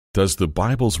Does the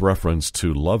Bible's reference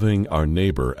to loving our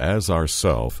neighbor as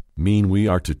ourself mean we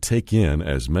are to take in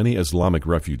as many Islamic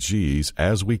refugees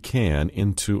as we can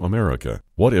into America?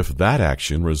 What if that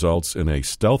action results in a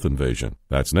stealth invasion?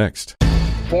 That's next.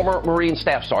 Former Marine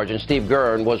Staff Sergeant Steve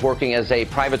Gurn was working as a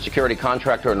private security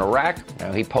contractor in Iraq.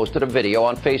 Now, he posted a video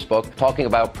on Facebook talking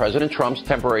about President Trump's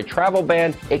temporary travel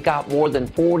ban. It got more than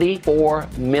 44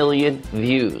 million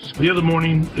views. The other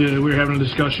morning, we were having a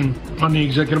discussion on the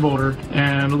executive order,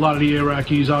 and a lot of the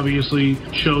Iraqis obviously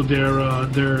showed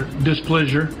their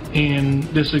displeasure in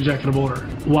this executive order,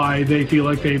 why they feel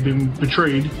like they've been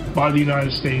betrayed by the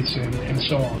United States and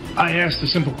so on. I asked a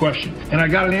simple question, and I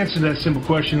got an answer to that simple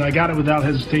question. I got it without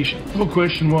hesitation. The simple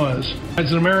question was,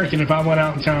 as an American, if I went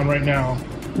out in town right now,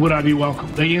 would I be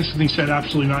welcome? They instantly said,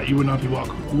 absolutely not, you would not be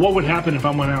welcome. What would happen if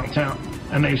I went out in town?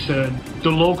 And they said,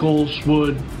 the locals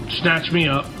would snatch me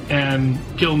up and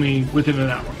kill me within an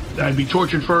hour. I'd be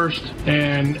tortured first,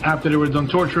 and after they were done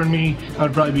torturing me,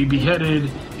 I'd probably be beheaded.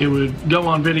 It would go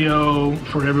on video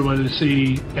for everybody to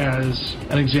see as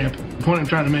an example. The point I'm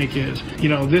trying to make is,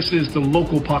 this is the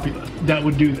local populace that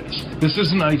would do this. This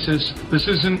isn't ISIS. This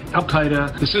isn't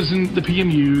Al-Qaeda. This isn't the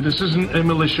PMU. This isn't a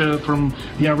militia from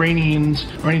the Iranians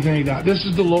or anything like that. This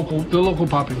is the local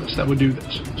populace that would do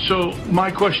this. So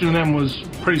my question to them was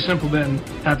pretty simple then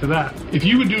after that. If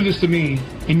you would do this to me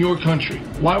in your country,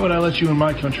 why would I let you in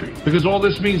my country? Because all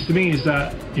this means to me is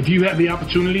that if you had the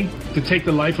opportunity to take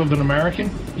the life of an American,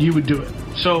 you would do it.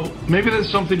 So maybe that's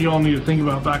something you all need to think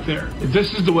about back there. If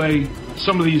this is the way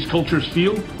some of these cultures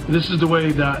feel, this is the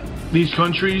way that these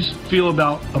countries feel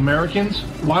about Americans,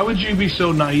 why would you be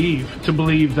so naive to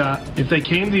believe that if they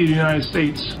came to the United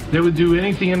States, they would do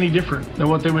anything any different than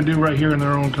what they would do right here in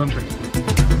their own country?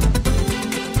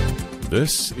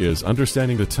 This is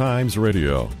Understanding the Times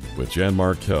Radio with Jan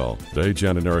Markell. Today,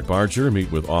 Jan and Eric Barger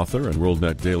meet with author and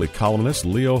WorldNet Daily columnist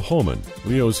Leo Hohmann.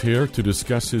 Leo's here to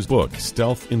discuss his book,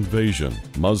 Stealth Invasion,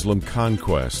 Muslim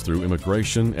Conquest Through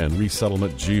Immigration and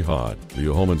Resettlement Jihad.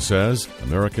 Leo Hohmann says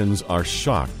Americans are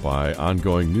shocked by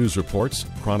ongoing news reports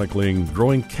chronicling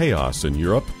growing chaos in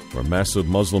Europe, where massive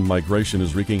Muslim migration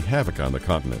is wreaking havoc on the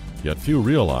continent. Yet few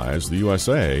realize the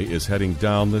USA is heading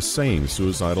down the same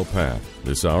suicidal path.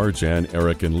 This hour, Jan,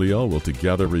 Eric, and Leo will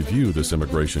together review this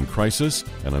immigration crisis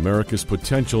and America's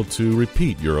potential to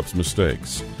repeat Europe's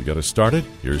mistakes. To get us started,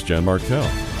 here's Jan Markell.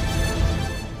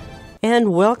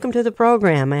 And welcome to the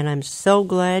program, and I'm so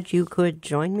glad you could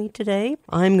join me today.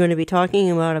 I'm going to be talking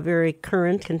about a very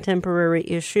current, contemporary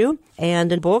issue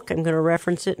and a book. I'm going to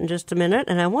reference it in just a minute,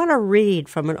 and I want to read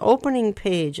from an opening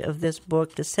page of this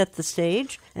book to set the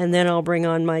stage, and then I'll bring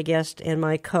on my guest and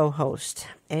my co-host.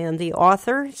 And the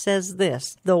author says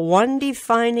this: the one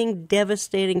defining,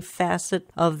 devastating facet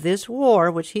of this war,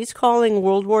 which he's calling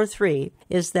World War III,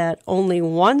 is that only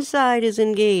one side is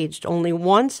engaged, only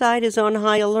one side is on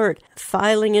high alert,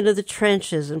 filing into the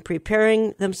trenches and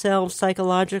preparing themselves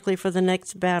psychologically for the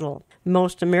next battle.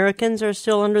 Most Americans are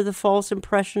still under the false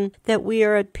impression that we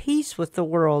are at peace with the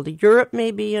world. Europe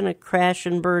may be in a crash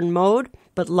and burn mode,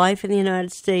 but life in the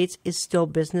United States is still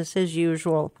business as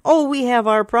usual. Oh, we have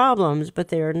our problems, but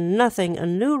they are nothing a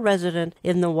new resident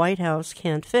in the White House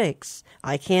can't fix.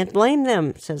 I can't blame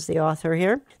them, says the author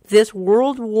here. This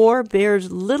world war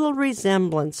bears little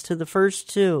resemblance to the first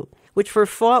two, which were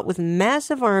fought with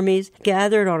massive armies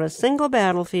gathered on a single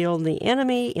battlefield. The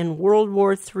enemy in World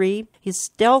War III is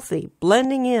stealthy,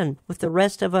 blending in with the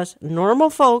rest of us normal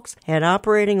folks and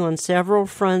operating on several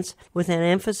fronts with an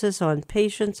emphasis on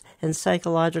patience and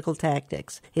psychological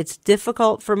tactics. It's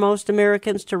difficult for most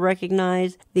Americans to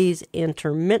recognize these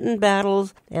intermittent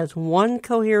battles as one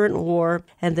coherent war,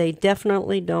 and they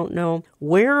definitely don't know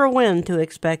where or when to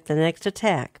expect the next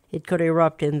attack. It could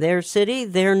erupt in their city,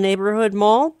 their neighborhood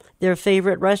mall, their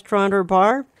favorite restaurant or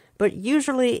bar, but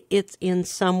usually it's in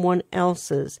someone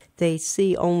else's. They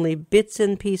see only bits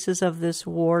and pieces of this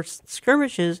war,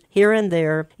 skirmishes here and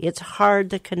there. It's hard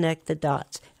to connect the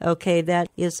dots. Okay, that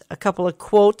is a couple of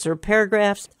quotes or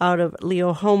paragraphs out of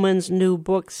Leo Hohmann's new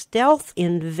book, Stealth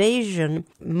Invasion,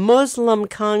 Muslim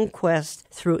Conquest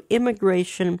Through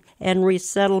Immigration and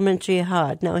Resettlement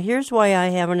Jihad. Now, here's why I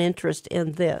have an interest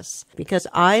in this. Because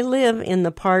I live in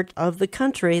the part of the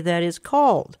country that is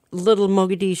called Little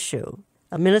Mogadishu.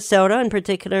 Minnesota, and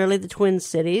particularly the Twin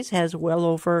Cities, has well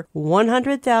over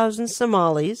 100,000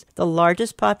 Somalis, the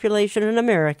largest population in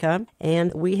America,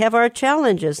 and we have our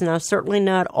challenges. Now, certainly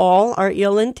not all are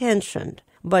ill-intentioned,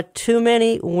 but too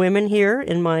many women here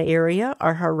in my area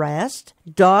are harassed,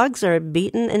 dogs are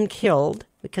beaten and killed,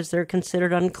 because they're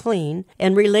considered unclean.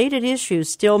 And related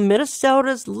issues, still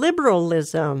Minnesota's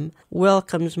liberalism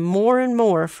welcomes more and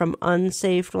more from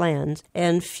unsafe lands,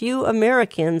 and few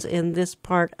Americans in this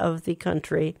part of the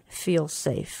country feel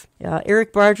safe.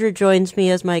 Eric Barger joins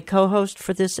me as my co-host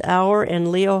for this hour,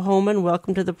 and Leo Hohmann,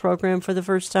 welcome to the program for the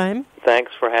first time.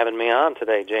 Thanks for having me on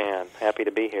today, Jan. Happy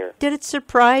to be here. Did it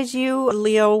surprise you,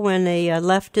 Leo, when a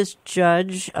leftist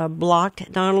judge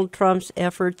blocked Donald Trump's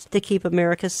efforts to keep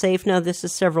America safe? Now, this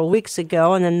is several weeks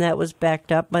ago, and then that was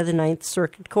backed up by the Ninth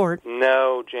Circuit Court.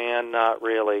 No, Jan, not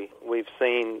really. We've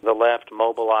seen the left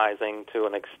mobilizing to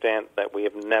an extent that we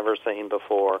have never seen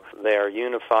before. They are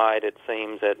unified, it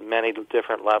seems, at many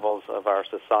different levels of our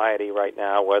society right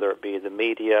now, whether it be the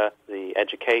media, the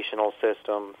educational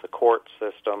system, the court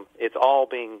system. It's all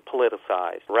being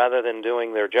politicized. Rather than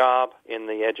doing their job in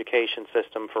the education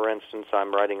system, for instance,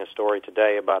 I'm writing a story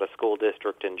today about a school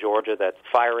district in Georgia that's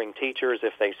firing teachers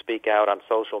if they speak out on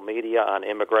social media on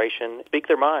immigration, speak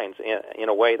their minds in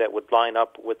a way that would line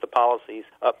up with the policies,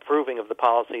 approving of the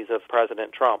policies of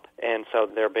President Trump. And so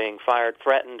they're being fired,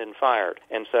 threatened, and fired.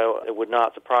 And so it would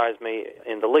not surprise me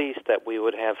in the least that we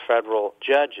would have federal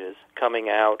judges coming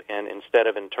out and instead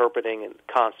of interpreting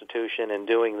the Constitution and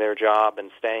doing their job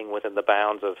and staying within the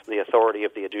bounds of the authority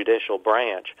of the judicial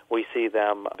branch, we see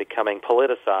them becoming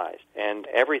politicized. And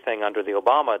everything under the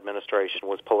Obama administration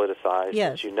was politicized,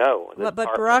 yes, as you know. But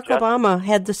Barack Obama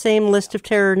had the same list of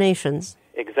terror nations.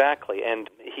 Exactly, and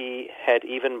he had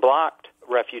even blocked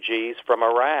refugees from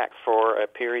Iraq for a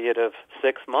period of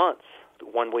 6 months.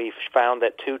 When we found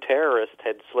that 2 terrorists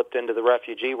had slipped into the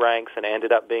refugee ranks and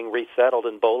ended up being resettled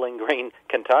in Bowling Green,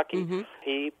 Kentucky,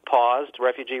 he paused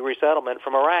refugee resettlement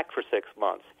from Iraq for 6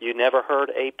 months. You never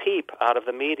heard a peep out of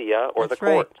the media or the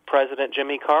court. Right. President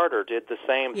Jimmy Carter did the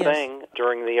same thing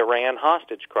during the Iran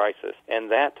hostage crisis, and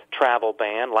that travel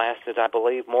ban lasted, I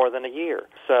believe, more than a year.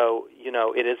 So,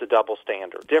 it is a double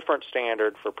standard. Different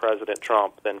standard for President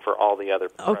Trump than for all the other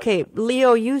presidents. Okay,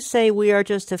 Leo, you say we are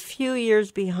just a few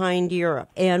years behind Europe,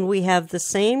 and we have the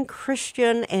same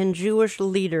Christian and Jewish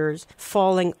leaders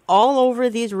falling all over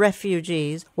these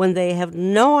refugees when they have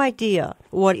no idea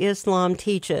what Islam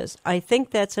teaches. I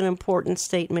think that's an important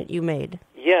statement you made.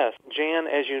 Yes, Jan,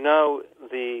 as you know,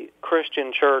 the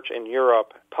Christian church in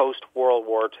Europe post-World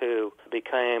War II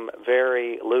became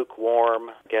very lukewarm,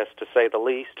 I guess to say the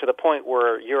least, to the point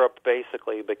where Europe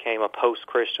basically became a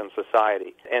post-Christian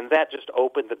society. And that just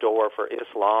opened the door for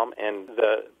Islam, and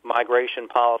the migration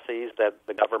policies that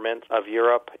the government of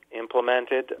Europe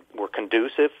implemented were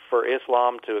conducive for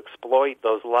Islam to exploit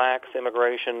those lax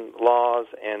immigration laws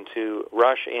and to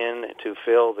rush in to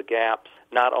fill the gaps,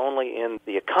 not only in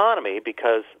the economy,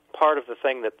 because part of the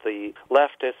thing that the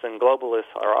leftists and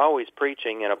globalists are always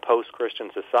preaching in a post-Christian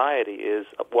society is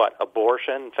what?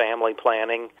 Abortion, family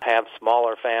planning, have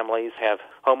smaller families, have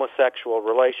homosexual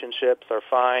relationships are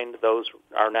fine. Those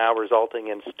are now resulting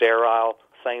in sterile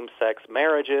same-sex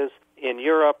marriages. In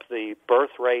Europe, the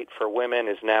birth rate for women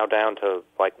is now down to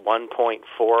like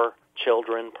 1.4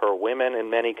 children per woman in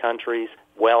many countries,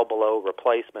 well below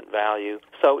replacement value.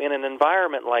 So in an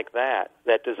environment like that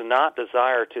does not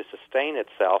desire to sustain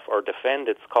itself or defend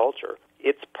its culture,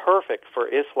 it's perfect for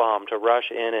Islam to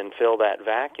rush in and fill that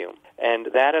vacuum. And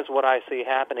that is what I see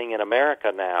happening in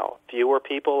America now. Fewer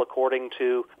people, according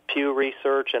to Pew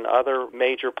Research and other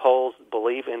major polls,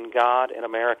 believe in God in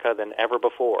America than ever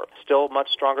before. Still much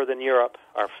stronger than Europe,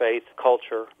 our faith,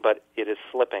 culture, but it is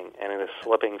slipping, and it is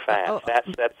slipping fast.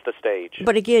 That's the stage.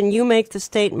 But again, you make the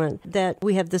statement that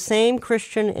we have the same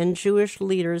Christian and Jewish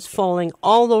leaders falling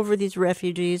all over these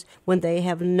refugees when they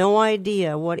have no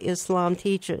idea what Islam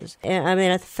teaches. And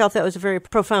I felt that was a very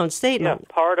profound statement.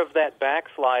 Yeah, part of that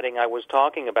backsliding I was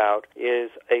talking about is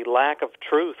a lack of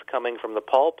truth coming from the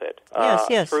pulpit.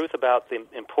 Yes. Truth about the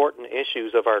important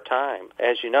issues of our time.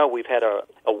 As you know, we've had a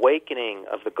awakening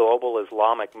of the global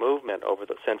Islamic movement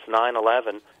since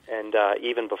 9/11, and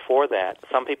even before that.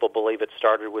 Some people believe it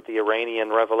started with the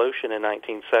Iranian Revolution in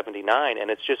 1979, and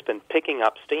it's just been picking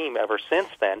up steam ever since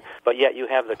then. But yet you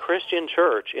have the Christian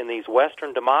church in these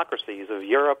Western democracies of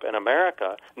Europe and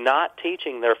America not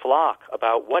teaching their flock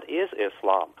about what is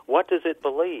Islam. What does it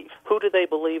believe? Who do they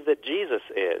believe that Jesus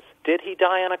is? Did he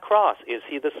die on a cross? Is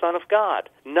he the Son of God?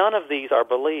 None of these are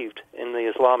believed in the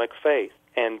Islamic faith.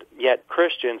 And yet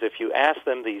Christians, if you ask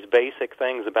them these basic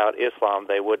things about Islam,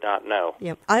 they would not know.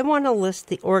 Yep. I want to list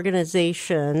the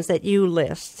organizations that you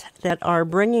list that are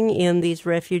bringing in these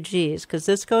refugees, because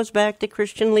this goes back to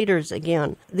Christian leaders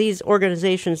again. These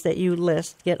organizations that you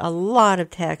list get a lot of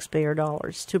taxpayer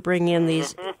dollars to bring in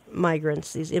these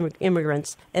migrants, these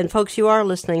immigrants. And folks, you are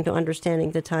listening to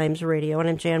Understanding the Times Radio, and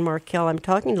I'm Jan Markell. I'm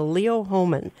talking to Leo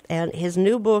Hohmann, and his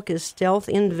new book is Stealth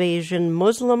Invasion,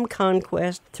 Muslim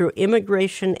Conquest Through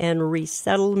Immigration and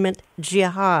Resettlement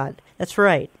Jihad. That's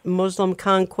right, Muslim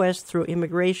conquest through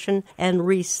immigration and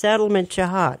resettlement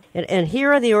jihad. And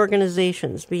here are the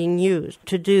organizations being used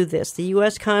to do this. The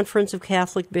U.S. Conference of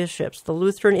Catholic Bishops, the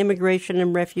Lutheran Immigration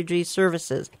and Refugee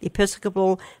Services,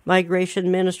 Episcopal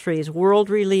Migration Ministries, World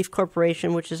Relief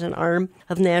Corporation, which is an arm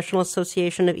of National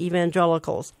Association of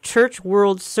Evangelicals, Church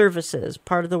World Services,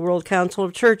 part of the World Council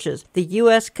of Churches, the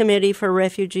U.S. Committee for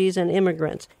Refugees and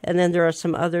Immigrants, and then there are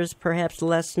some others, perhaps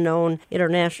less known,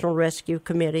 International Rescue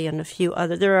Committee, and a few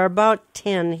other. There are about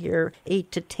 10 here,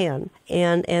 8 to 10.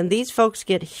 And these folks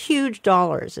get huge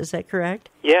dollars. Is that correct?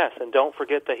 Yes, and don't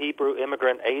forget the Hebrew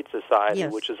Immigrant Aid Society,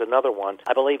 yes, which is another one.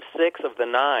 I believe 6 of the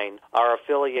 9 are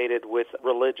affiliated with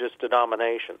religious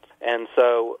denominations. And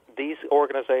so these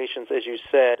organizations, as you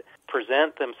said,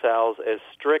 present themselves as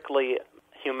strictly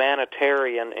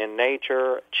humanitarian in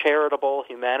nature, charitable,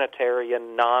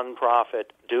 humanitarian,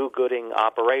 non-profit, do-gooding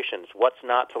operations. What's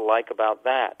not to like about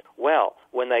that? Well,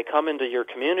 when they come into your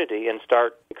community and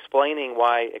start explaining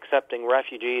why accepting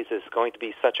refugees is going to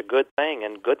be such a good thing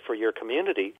and good for your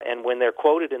community, and when they're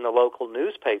quoted in the local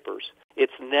newspapers,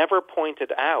 it's never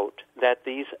pointed out that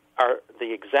these are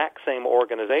the exact same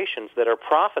organizations that are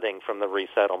profiting from the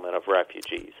resettlement of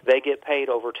refugees. They get paid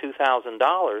over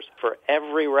 $2,000 for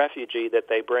every refugee that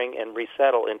they bring and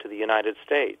resettle into the United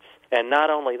States. And not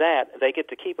only that, they get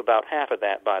to keep about half of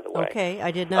that, by the way. Okay, I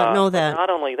did not know that. Not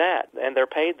only that, and they're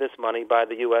paid this money by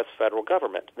the U.S. federal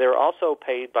government. They're also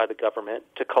paid by the government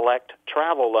to collect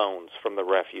travel loans from the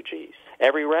refugees.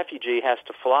 Every refugee has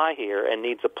to fly here and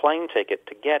needs a plane ticket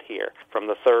to get here from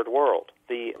the third world.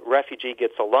 The refugee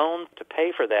gets a loan to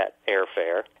pay for that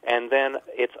airfare, and then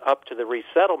it's up to the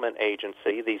resettlement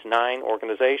agency, these 9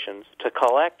 organizations, to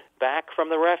collect back from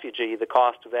the refugee the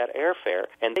cost of that airfare,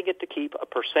 and they get to keep a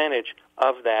percentage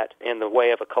of that in the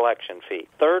way of a collection fee.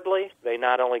 Thirdly, they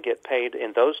not only get paid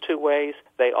in those 2 ways,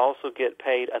 they also get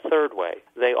paid a third way.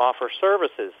 They offer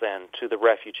services then to the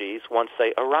refugees once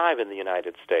they arrive in the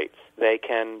United States. They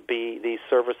can be these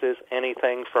services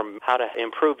anything from how to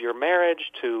improve your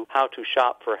marriage to how to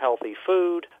shop for healthy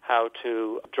food, how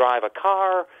to drive a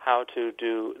car, how to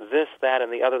do this, that,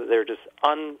 and the other. They're just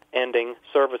unending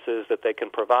services that they can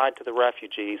provide to the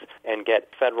refugees and get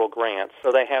federal grants.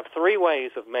 So they have 3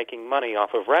 ways of making money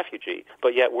off of refugees,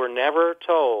 but yet we're never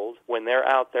told when they're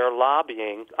out there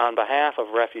lobbying on behalf of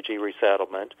refugee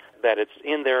resettlement that it's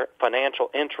in their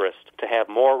financial interest to have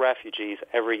more refugees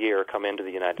every year come into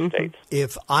the United States.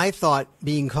 If I thought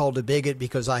being called a bigot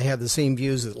because I have the same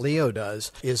views that Leo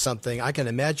does is something, I can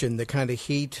imagine the kind of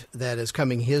heat that is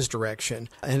coming his direction.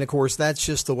 And, of course, that's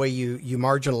just the way you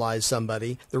marginalize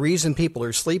somebody. The reason people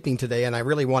are sleeping today, and I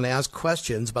really want to ask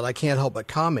questions, but I can't help but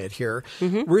comment here,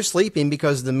 we're sleeping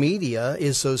because the media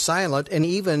is so silent, and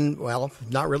even, well,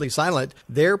 not really silent,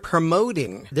 they're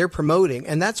promoting,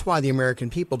 and that's why the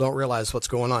American people don't realize what's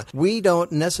going on. We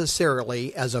don't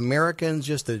necessarily, as Americans,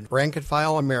 just a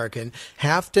rank-and-file American,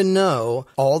 have to know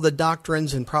all the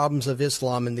doctrines and problems of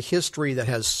Islam and the history that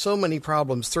has so many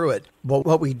problems through it. But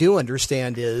what we do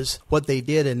understand is what they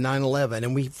did in 9/11,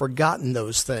 and we've forgotten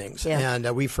those things. Yeah.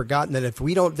 And we've forgotten that if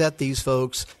we don't vet these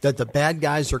folks, that the bad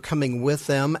guys are coming with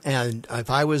them. And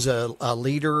if I was a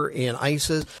leader in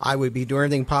ISIS, I would be doing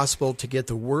everything possible to get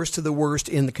the worst of the worst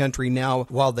in the country now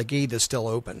while the gate is still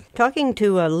open. Talking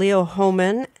to Leo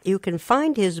Hohmann, you can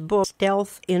find his book,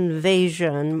 Stealth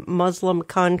Invasion, Muslim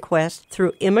Conquest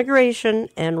Through Immigration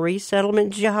and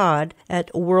Resettlement Jihad,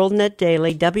 at WorldNet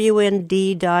Daily,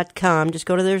 WND.com. Just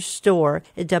go to their store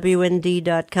at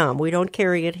WND.com. We don't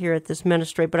carry it here at this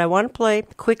ministry, but I want to play a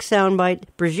quick soundbite.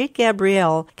 Brigitte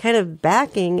Gabriel kind of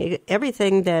backing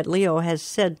everything that Leo has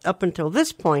said up until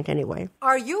this point anyway.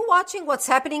 Are you watching what's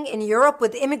happening in Europe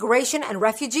with immigration and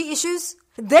refugee issues?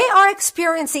 They are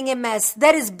experiencing a mess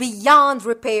that is beyond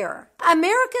repair.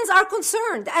 Americans are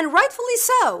concerned, and rightfully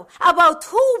so, about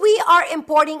who we are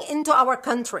importing into our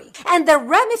country and the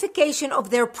ramification of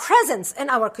their presence in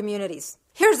our communities.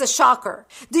 Here's a shocker.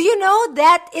 Do you know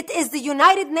that it is the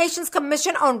United Nations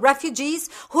Commission on Refugees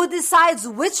who decides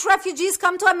which refugees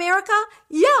come to America?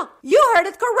 Yeah, you heard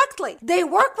it correctly. They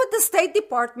work with the State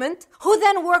Department, who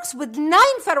then works with 9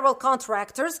 federal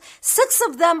contractors. 6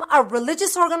 of them are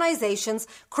religious organizations,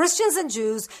 Christians and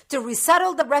Jews, to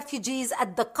resettle the refugees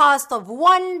at the cost of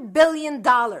 $1 billion,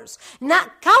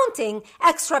 not counting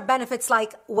extra benefits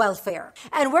like welfare.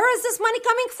 And where is this money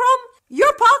coming from?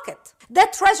 Your pocket. The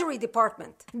Treasury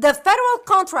Department. The federal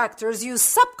contractors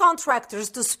use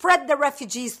subcontractors to spread the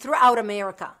refugees throughout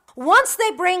America. Once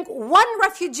they bring one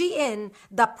refugee in,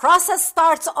 the process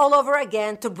starts all over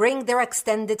again to bring their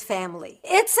extended family.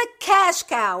 It's a cash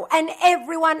cow, and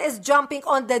everyone is jumping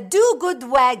on the do-good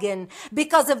wagon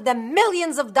because of the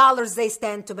millions of dollars they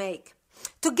stand to make.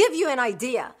 To give you an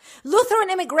idea, Lutheran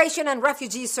Immigration and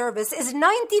Refugee Service is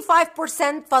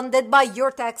 95% funded by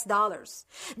your tax dollars.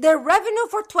 Their revenue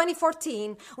for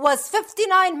 2014 was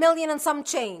 $59 million and some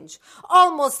change.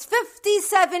 Almost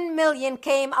 $57 million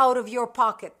came out of your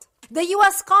pocket. The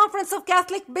U.S. Conference of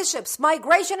Catholic Bishops,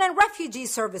 Migration and Refugee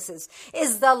Services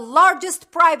is the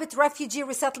largest private refugee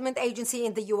resettlement agency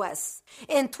in the U.S.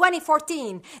 In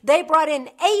 2014, they brought in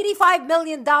 $85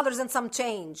 million and some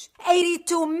change.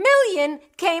 $82 million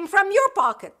came from your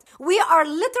pocket. We are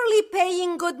literally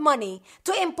paying good money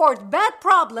to import bad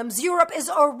problems Europe is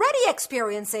already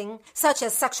experiencing, such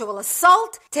as sexual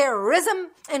assault, terrorism,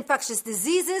 infectious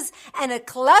diseases, and a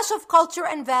clash of culture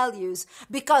and values,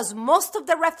 because most of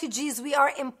the refugees we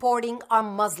are importing are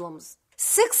Muslims.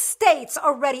 6 states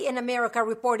already in America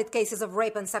reported cases of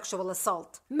rape and sexual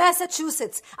assault: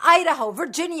 Massachusetts, Idaho,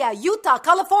 Virginia, Utah,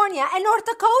 California, and North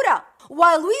Dakota.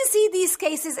 While we see these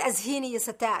cases as heinous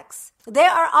attacks, they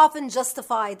are often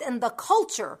justified in the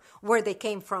culture where they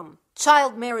came from.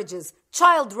 Child marriages,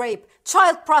 child rape,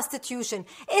 child prostitution,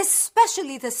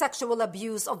 especially the sexual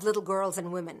abuse of little girls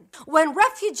and women. When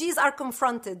refugees are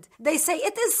confronted, they say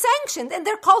it is sanctioned in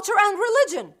their culture and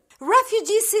religion.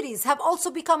 Refugee cities have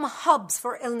also become hubs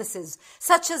for illnesses,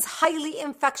 such as highly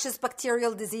infectious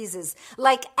bacterial diseases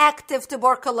like active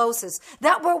tuberculosis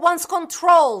that were once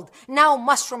controlled, now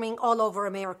mushrooming all over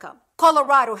America.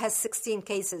 Colorado has 16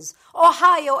 cases,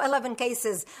 Ohio 11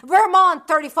 cases, Vermont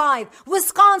 35,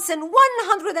 Wisconsin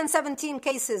 117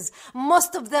 cases.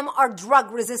 Most of them are drug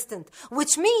resistant,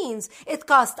 which means it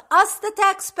costs us, the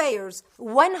taxpayers,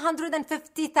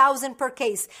 $150,000 per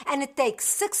case, and it takes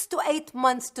 6 to 8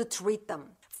 months to treat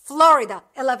them. Florida,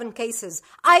 11 cases,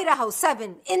 Idaho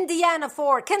 7, Indiana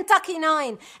 4, Kentucky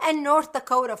 9, and North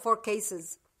Dakota 4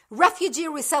 cases. Refugee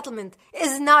resettlement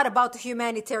is not about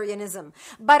humanitarianism,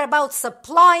 but about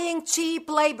supplying cheap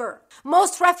labor.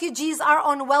 Most refugees are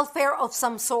on welfare of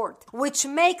some sort, which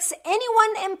makes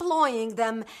anyone employing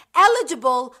them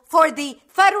eligible for the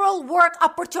Federal Work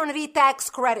Opportunity Tax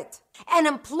Credit. An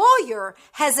employer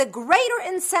has a greater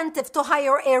incentive to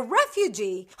hire a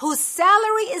refugee whose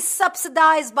salary is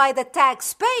subsidized by the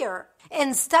taxpayer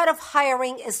instead of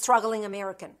hiring a struggling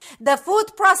American. The food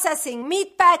processing,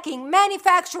 meat packing,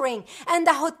 manufacturing, and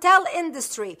the hotel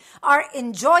industry are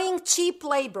enjoying cheap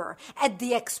labor at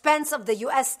the expense of the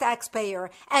U.S. taxpayer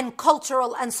and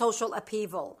cultural and social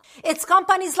upheaval. It's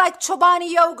companies like Chobani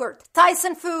Yogurt,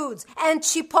 Tyson Foods, and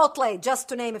Chipotle, just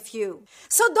to name a few.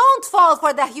 So don't fall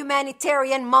for the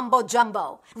humanitarian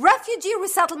mumbo-jumbo. Refugee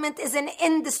resettlement is an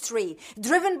industry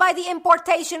driven by the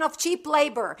importation of cheap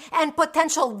labor and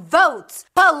potential votes.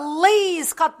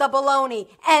 Please cut the baloney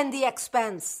and the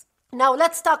expense. Now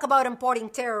let's talk about importing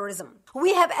terrorism.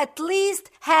 We have at least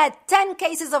had 10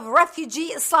 cases of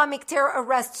refugee Islamic terror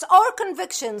arrests or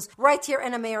convictions right here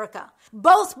in America.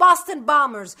 Both Boston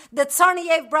bombers, the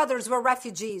Tsarnaev brothers, were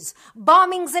refugees.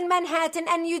 Bombings in Manhattan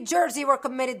and New Jersey were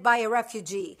committed by a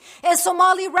refugee. A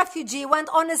Somali refugee went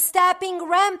on a stabbing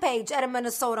rampage at a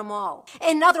Minnesota mall.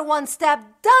 Another one stabbed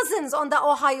dozens on the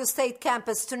Ohio State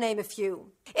campus, to name a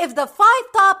few. If the 5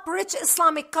 top rich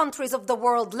Islamic countries of the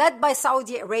world, led by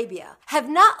Saudi Arabia, have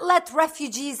not let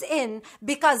refugees in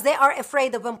because they are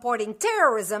afraid of importing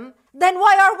terrorism, then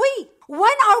why are we?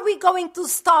 When are we going to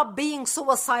stop being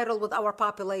suicidal with our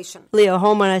population? Leo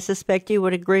Hohmann, I suspect you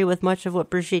would agree with much of what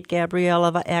Brigitte Gabriel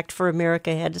of Act for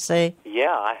America had to say.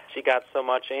 Yeah, she got so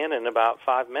much in about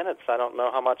 5 minutes. I don't know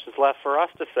how much is left for us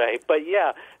to say. But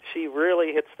yeah, she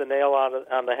really hits the nail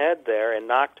on the head there and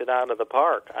knocked it out of the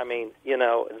park. I mean, you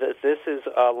know, this is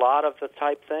a lot of the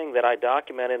type thing that I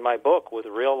document in my book with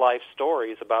real-life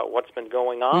stories about what's been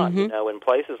going on, you know, in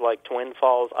places like Twin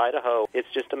Falls, Idaho. It's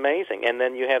just amazing. And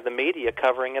then you have the media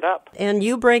covering it up. And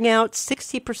you bring out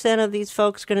 60% of these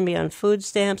folks going to be on food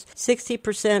stamps,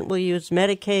 60% will use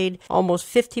Medicaid, almost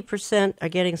 50% are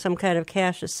getting some kind of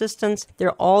cash assistance.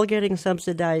 They're all getting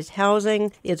subsidized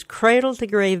housing. It's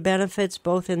cradle-to-grave benefits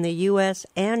both in the U.S.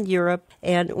 and Europe.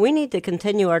 And we need to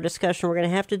continue our discussion. We're going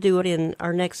to have to do it in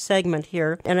our next segment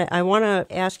here. And I want to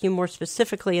ask you more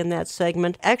specifically in that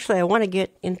segment. Actually, I want to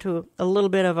get into a little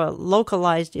bit of a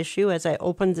localized issue as I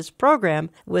opened this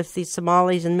program with the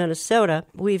Somalis in Minnesota.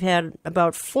 We've had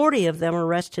about 40 of them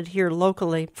arrested here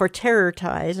locally for terror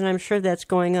ties, and I'm sure that's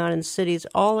going on in cities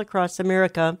all across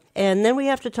America. And then we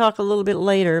have to talk a little bit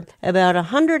later later about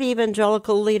 100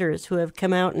 evangelical leaders who have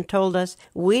come out and told us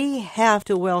we have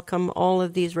to welcome all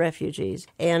of these refugees.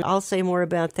 And I'll say more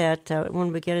about that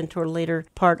when we get into a later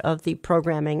part of the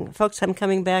programming. Folks, I'm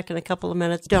coming back in a couple of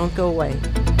minutes. Don't go away.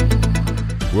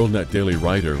 WorldNet Daily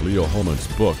writer Leo Hohmann's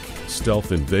book,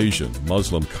 Stealth Invasion,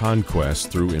 Muslim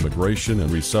Conquest Through Immigration and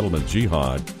Resettlement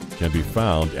Jihad, can be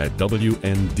found at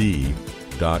WND.com.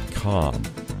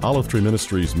 Olive Tree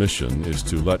Ministries' mission is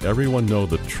to let everyone know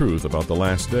the truth about the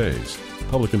last days.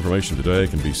 Public information today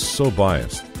can be so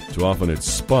biased. Too often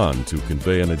it's spun to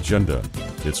convey an agenda.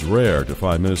 It's rare to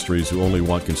find ministries who only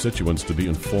want constituents to be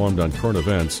informed on current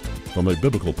events from a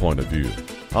biblical point of view.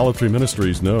 Olive Tree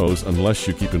Ministries knows unless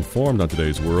you keep informed on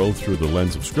today's world through the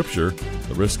lens of Scripture,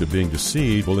 the risk of being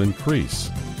deceived will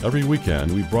increase. Every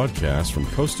weekend, we broadcast from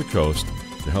coast to coast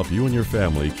to help you and your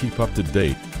family keep up to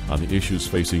date on the issues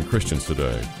facing Christians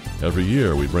today. Every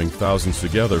year, we bring thousands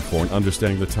together for an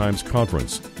Understanding the Times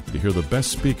conference to hear the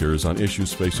best speakers on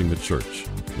issues facing the church.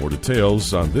 More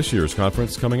details on this year's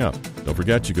conference coming up. Don't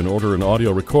forget, you can order an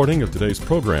audio recording of today's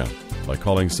program by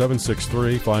calling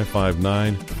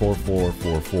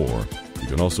 763-559-4444. You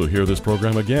can also hear this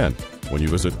program again when you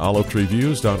visit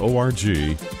olivetreeviews.org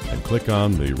and click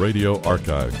on the Radio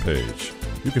Archive page.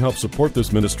 You can help support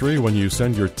this ministry when you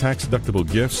send your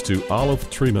tax-deductible gifts to Olive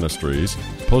Tree Ministries,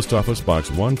 Post Office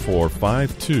Box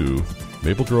 1452,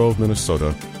 Maple Grove,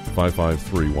 Minnesota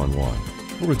 55311.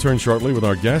 We'll return shortly with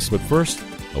our guests, but first,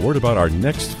 a word about our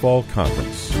next fall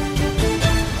conference.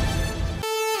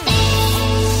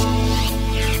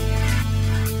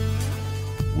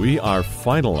 We are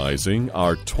finalizing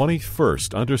our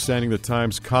 21st Understanding the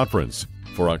Times conference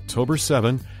for October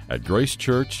 7 at Grace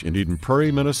Church in Eden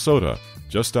Prairie, Minnesota,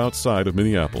 just outside of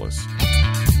Minneapolis.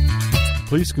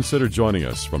 Please consider joining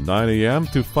us from 9 a.m.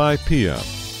 to 5 p.m.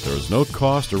 There is no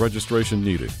cost or registration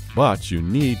needed, but you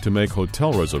need to make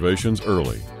hotel reservations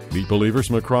early. Meet believers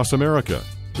from across America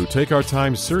who take our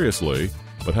time seriously,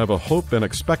 but have a hope and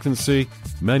expectancy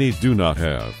many do not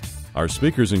have. Our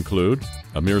speakers include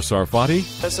Amir Sarfati.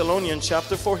 Thessalonians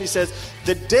chapter 4, he says,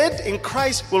 the dead in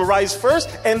Christ will rise first,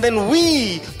 and then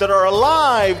we that are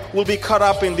alive will be caught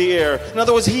up in the air. In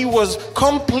other words, he was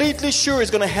completely sure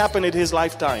it's going to happen in his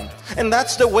lifetime. And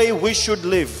that's the way we should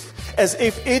live, as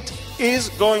if it is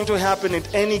going to happen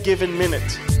at any given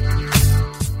minute.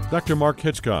 Dr. Mark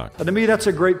Hitchcock. To me, that's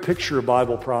a great picture of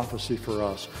Bible prophecy for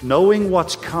us. Knowing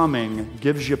what's coming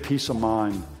gives you peace of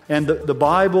mind. And the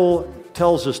Bible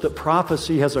tells us that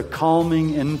prophecy has a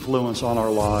calming influence on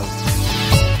our lives.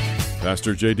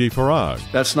 Pastor J.D. Farag.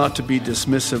 That's not to be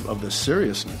dismissive of the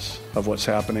seriousness of what's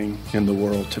happening in the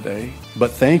world today,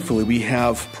 but thankfully we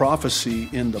have prophecy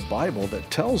in the Bible that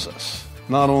tells us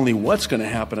not only what's going to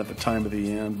happen at the time of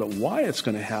the end, but why it's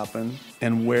going to happen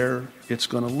and where it's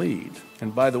going to lead.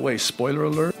 And by the way, spoiler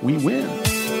alert, we win.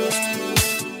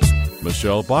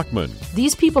 Michelle Bachman.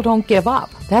 These people don't give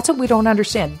up. That's what we don't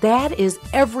understand. That is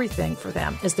everything for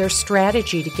them, is their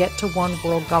strategy to get to one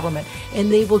world government.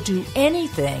 And they will do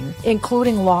anything,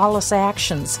 including lawless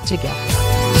actions, to get there.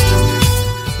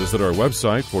 Visit our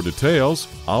website for details,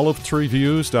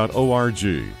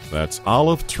 olivetreeviews.org. That's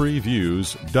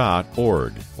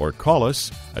olivetreeviews.org. Or call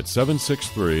us at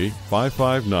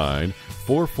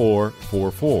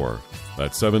 763-559-4444.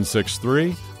 That's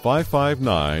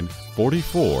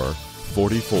 763-559-4444.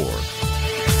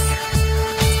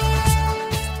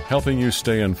 Helping you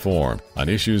stay informed on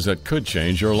issues that could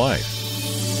change your life.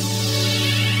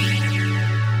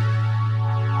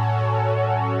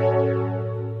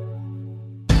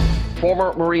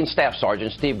 Former Marine Staff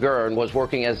Sergeant Steve Gurn was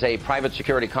working as a private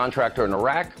security contractor in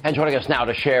Iraq. And joining us now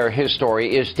to share his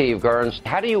story is Steve Gurn.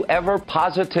 How do you ever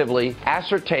positively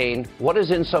ascertain what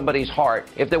is in somebody's heart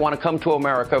if they want to come to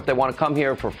America, if they want to come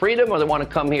here for freedom, or they want to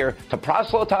come here to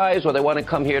proselytize, or they want to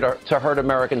come here to hurt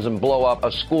Americans and blow up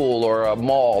a school or a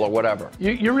mall or whatever?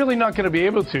 You're really not going to be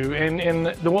able to. And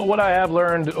what I have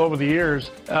learned over the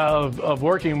years of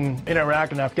working in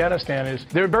Iraq and Afghanistan is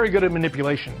they're very good at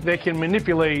manipulation. They can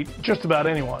manipulate just about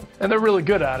anyone, and they're really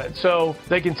good at it. So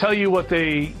they can tell you what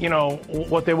they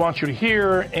want you to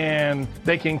hear, and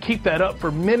they can keep that up for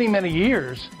many, many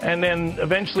years. And then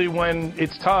eventually, when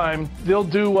it's time, they'll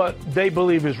do what they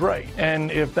believe is right.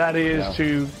 And if that is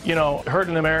to hurt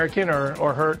an American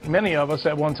or hurt many of us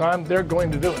at one time, they're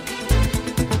going to do it.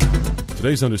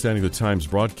 Today's Understanding the Times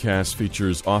broadcast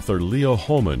features author Leo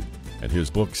Hohmann and his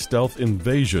book Stealth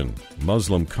Invasion,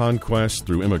 Muslim Conquest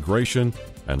Through Immigration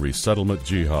and Resettlement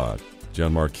Jihad.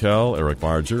 Jen Markell, Eric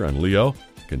Barger, and Leo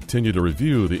continue to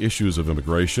review the issues of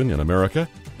immigration in America.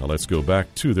 Now let's go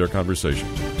back to their conversation.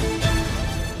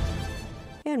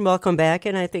 And welcome back,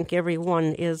 and I think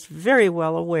everyone is very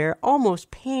well aware,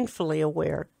 almost painfully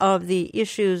aware, of the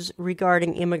issues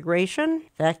regarding immigration,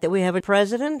 the fact that we have a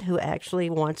president who actually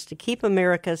wants to keep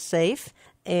America safe.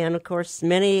 And, of course,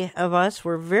 many of us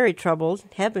were very troubled,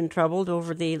 have been troubled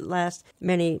over the last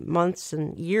many months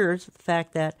and years with the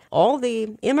fact that all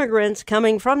the immigrants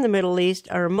coming from the Middle East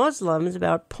are Muslims.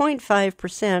 About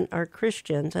 0.5% are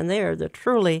Christians, and they are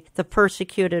truly the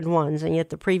persecuted ones. And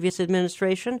yet the previous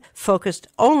administration focused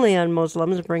only on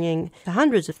Muslims, bringing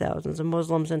hundreds of thousands of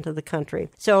Muslims into the country.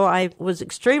 So I was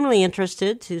extremely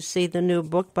interested to see the new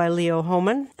book by Leo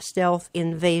Hohmann, Stealth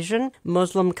Invasion,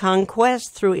 Muslim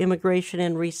Conquest Through Immigration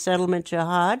and Resettlement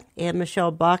Jihad, and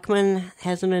Michelle Bachmann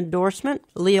has an endorsement.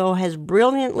 Leo has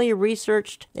brilliantly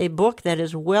researched a book that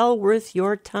is well worth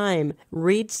your time.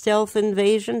 Read Stealth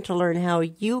Invasion to learn how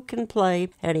you can play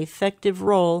an effective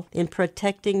role in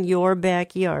protecting your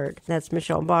backyard. That's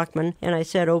Michelle Bachmann, and I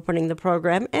said opening the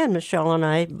program, and Michelle and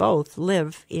I both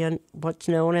live in what's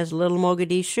known as Little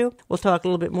Mogadishu. We'll talk a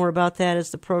little bit more about that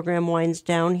as the program winds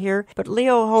down here. But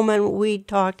Leo Hohmann, we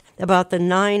talked about the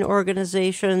 9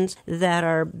 organizations that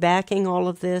are backing all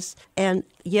of this, and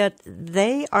yet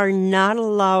they are not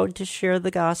allowed to share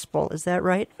the gospel. Is that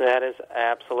right? That is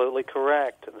absolutely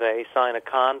correct. They sign a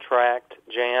contract,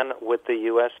 Jan, with the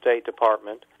U.S. State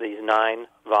Department, these 9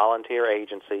 volunteer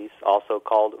agencies, also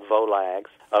called VOLAGs,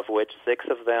 of which 6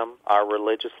 of them are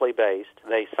religiously based.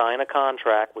 They sign a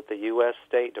contract with the U.S.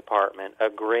 State Department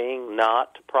agreeing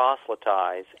not to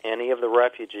proselytize any of the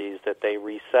refugees that they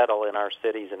resettle in our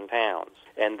cities and towns.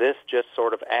 And this just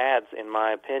sort of adds, in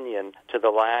my opinion, to the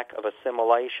lack of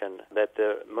assimilation that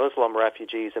the Muslim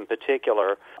refugees in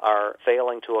particular are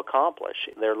failing to accomplish.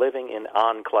 They're living in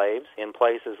enclaves in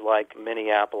places like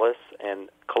Minneapolis and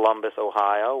Columbus,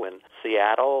 Ohio, and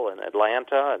Seattle, and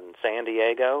Atlanta, and San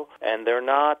Diego, and they're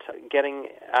not getting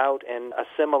out and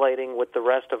assimilating with the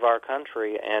rest of our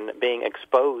country and being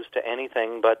exposed to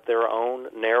anything but their own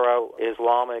narrow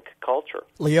Islamic culture.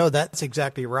 Leo, that's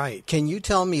exactly right. Can you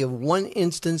tell me of one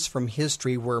instance from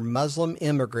history where Muslim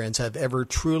immigrants have ever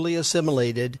truly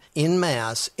assimilated en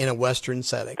masse in a Western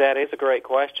setting? That is a great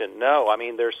question. No, I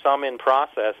mean, there's some in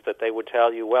process that they would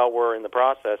tell you, well, we're in the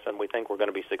process and we think we're going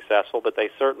to be successful, but they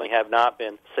certainly have not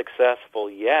been successful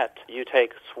yet. You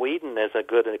take Sweden as a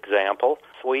good example.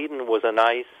 Sweden was a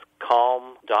nice,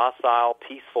 calm, docile,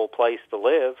 peaceful place to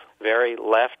live, very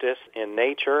leftist in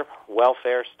nature,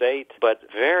 welfare state, but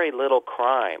very little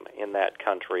crime in that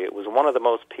country. It was one of the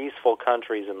most peaceful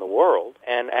countries in the world.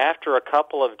 And after a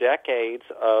couple of decades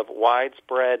of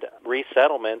widespread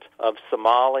resettlement of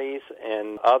Somalis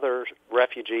and other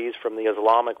refugees from the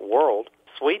Islamic world,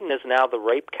 Sweden is now the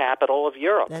rape capital of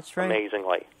Europe. That's right.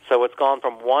 Amazingly. So it's gone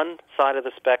from one side of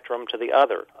the spectrum to the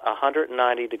other, a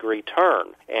 190-degree turn.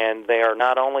 And they are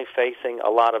not only facing a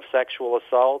lot of sexual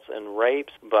assaults and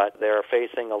rapes, but they're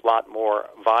facing a lot more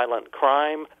violent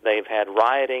crime. They've had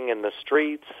rioting in the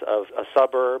streets of a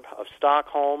suburb of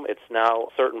Stockholm. It's now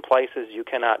certain places you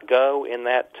cannot go in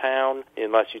that town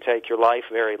unless you take your life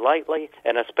very lightly,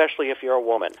 and especially if you're a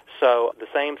woman. So the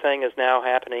same thing is now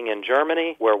happening in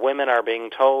Germany, where women are being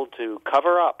told to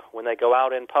cover up when they go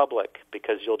out in public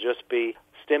because you'll just be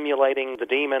stimulating the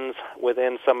demons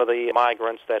within some of the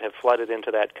migrants that have flooded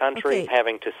into that country,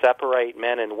 having to separate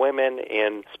men and women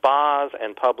in spas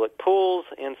and public pools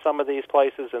in some of these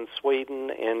places in Sweden,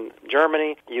 in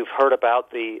Germany. You've heard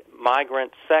about the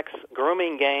migrant sex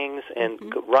grooming gangs and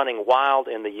running wild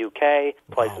in the UK.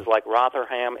 Places like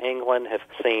Rotherham, England have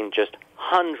seen just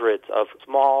hundreds of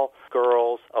small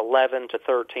girls, 11 to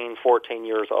 13, 14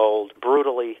 years old,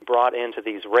 brutally brought into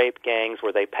these rape gangs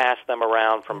where they pass them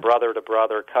around from brother to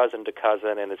brother, cousin to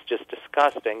cousin, and it's just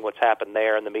disgusting what's happened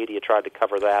there, and the media tried to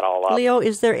cover that all up. Leo,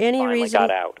 is there any reason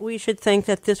we should think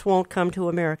that this won't come to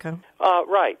America?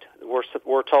 Right.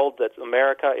 We're told that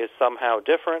America is somehow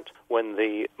different. When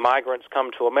the migrants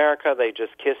come to America, they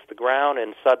just kiss the ground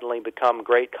and suddenly become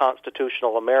great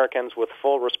constitutional Americans with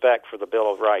full respect for the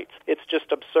Bill of Rights. It's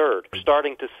just absurd. We're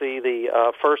starting to see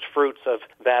the first fruits of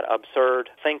that absurd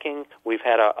thinking. We've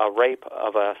had a rape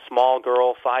of a small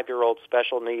girl, 5-year-old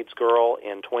special needs girl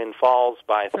in Twin Falls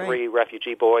by 3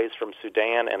 refugee boys from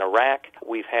Sudan and Iraq.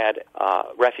 We've had a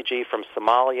refugee from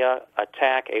Somalia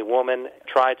attack a woman,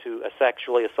 try to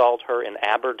sexually assault killed her in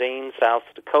Aberdeen, South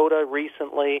Dakota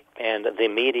recently, and the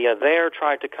media there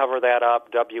tried to cover that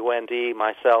up. WND,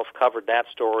 myself, covered that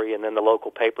story, and then the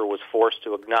local paper was forced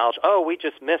to acknowledge, oh, we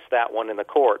just missed that one in the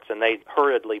courts, and they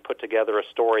hurriedly put together a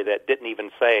story that didn't even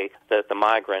say that the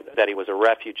migrant, that he was a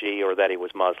refugee or that he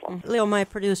was Muslim. Leo, my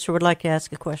producer, would like to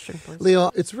ask a question, please.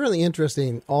 Leo, it's really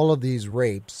interesting, all of these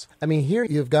rapes. I mean, here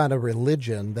you've got a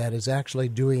religion that is actually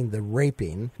doing the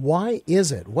raping. Why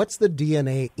is it? What's the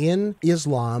DNA in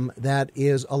Islam that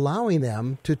is allowing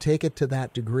them to take it to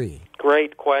that degree?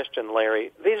 Great question,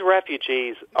 Larry. These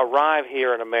refugees arrive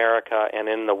here in America and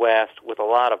in the West with a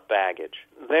lot of baggage.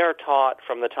 They're taught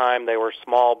from the time they were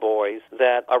small boys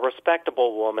that a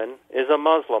respectable woman is a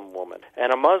Muslim woman.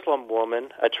 And a Muslim woman,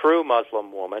 a true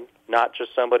Muslim woman, not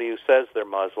just somebody who says they're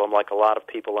Muslim like a lot of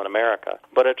people in America,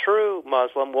 but a true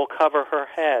Muslim will cover her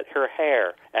head, her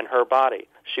hair, and her body.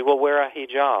 She will wear a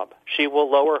hijab. She will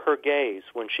lower her gaze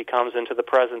when she comes into the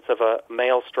presence of a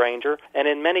male stranger. And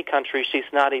in many countries, she's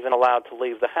not even allowed to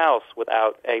leave the house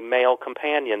without a male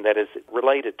companion that is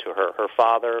related to her, her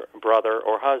father, brother,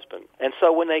 or husband. And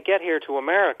so when they get here to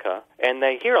America, and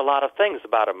they hear a lot of things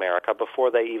about America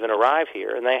before they even arrive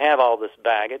here, and they have all this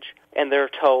baggage, and they're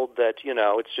told that, you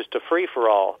know, it's just a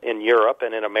free-for-all in Europe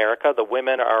and in America. The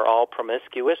women are all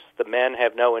promiscuous. The men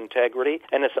have no integrity,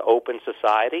 and it's an open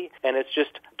society, and it's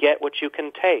just get what you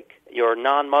can take. Your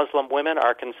non-Muslim women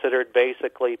are considered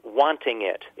basically wanting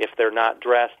it if they're not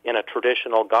dressed in a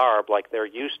traditional garb like they're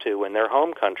used to in their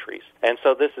home countries. And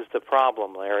so this is the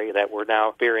problem, Larry, that we're now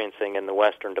experiencing in the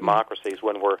Western democracies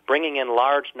when we're bringing in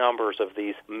large numbers of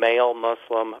these male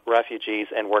Muslim refugees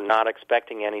and we're not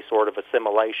expecting any sort of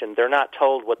assimilation. They're not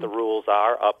told what the rules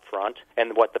are up front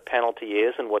and what the penalty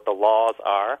is and what the laws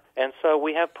are. And so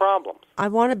we have problems. I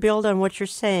want to build on what you're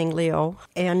saying, Leo,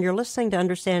 and you're listening to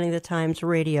Understanding the Times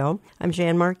Radio. I'm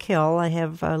Jan Markell. I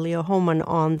have Leo Hohmann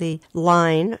on the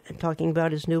line talking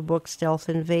about his new book, Stealth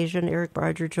Invasion. Eric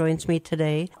Barger joins me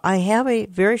today. I have a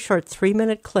very short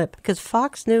 3-minute clip because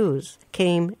Fox News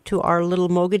came to our little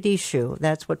Mogadishu.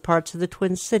 That's what parts of the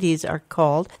Twin Cities are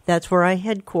called. That's where I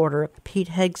headquarter. Pete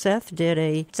Hegseth did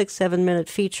a 6-7 minute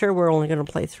feature. We're only going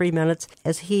to play 3 minutes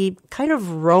as he kind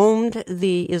of roamed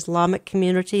the Islamic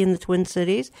community in the Twin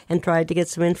Cities and tried to get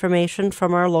some information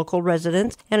from our local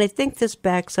residents. And I think this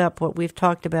backs up what we've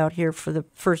talked about here for the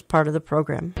first part of the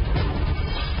program.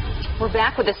 We're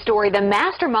back with a story. The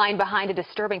mastermind behind a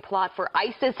disturbing plot for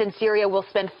ISIS in Syria will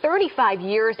spend 35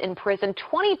 years in prison.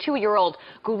 22-year-old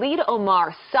Gulid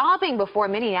Omar sobbing before a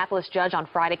Minneapolis judge on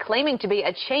Friday, claiming to be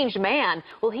a changed man.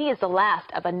 Well, he is the last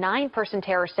of a 9-person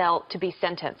terror cell to be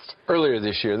sentenced. Earlier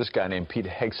this year, this guy named Pete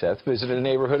Hegseth visited a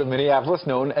neighborhood of Minneapolis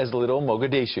known as Little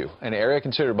Mogadishu, an area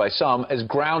considered by some as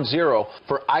ground zero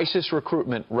for ISIS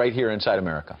recruitment right here inside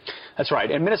America. That's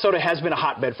right. And Minnesota has been a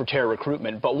hotbed for terror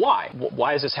recruitment. But why?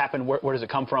 Why has this happened? Where does it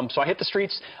come from? So I hit the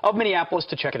streets of Minneapolis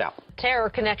to check it out. Terror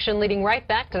connection leading right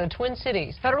back to the Twin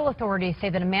Cities. Federal authorities say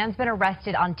that a man's been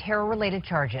arrested on terror-related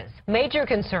charges. Major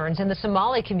concerns in the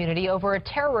Somali community over a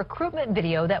terror recruitment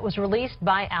video that was released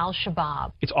by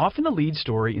Al-Shabaab. It's often the lead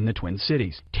story in the Twin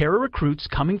Cities. Terror recruits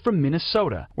coming from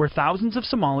Minnesota, where thousands of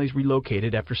Somalis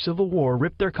relocated after civil war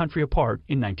ripped their country apart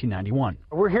in 1991.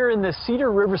 We're here in the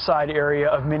Cedar Riverside area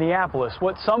of Minneapolis,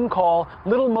 what some call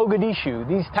Little Mogadishu.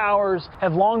 These towers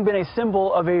have long been a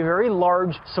symbol of a very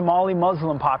large Somali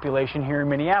Muslim population here in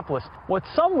Minneapolis. What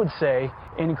some would say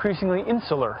an increasingly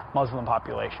insular Muslim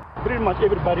population. Pretty much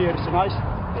everybody here is nice.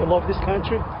 They love this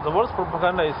country. The worst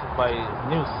propaganda is by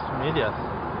news media,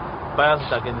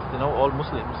 biased against all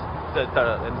Muslims.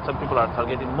 And some people are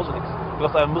targeting Muslims.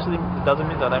 Because I'm Muslim, it doesn't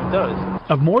mean that I'm a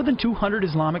terrorist. Of more than 200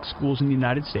 Islamic schools in the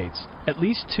United States, at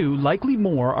least 2, likely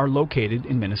more, are located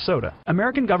in Minnesota.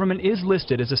 American government is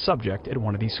listed as a subject at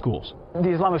one of these schools.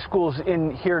 The Islamic schools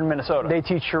here in Minnesota, they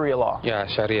teach Sharia law. Yeah,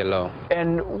 Sharia law.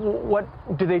 And what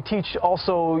do they teach?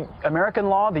 Also American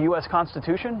law, the U.S.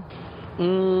 Constitution?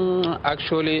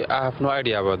 Actually, I have no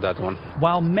idea about that one.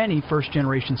 While many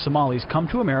first-generation Somalis come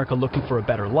to America looking for a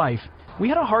better life, we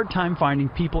had a hard time finding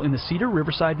people in the Cedar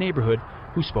Riverside neighborhood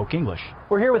who spoke English.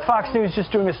 We're here with Fox News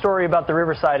just doing a story about the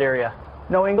Riverside area.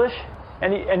 No English?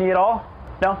 Any at all?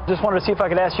 No? Just wanted to see if I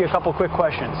could ask you a couple quick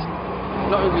questions.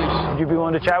 No English. Would you be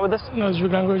willing to chat with us? No,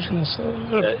 speak language.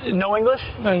 No English?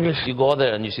 No English. You go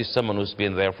there and you see someone who's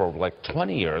been there for like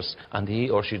 20 years and he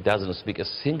or she doesn't speak a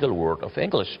single word of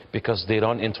English because they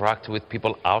don't interact with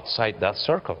people outside that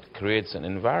circle. It creates an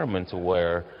environment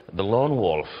where the lone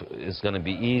wolf is going to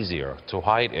be easier to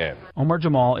hide in. Omar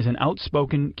Jamal is an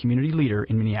outspoken community leader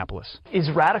in Minneapolis. Is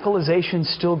radicalization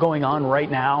still going on right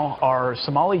now? Are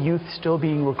Somali youth still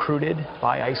being recruited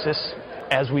by ISIS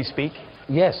as we speak?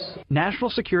 Yes. National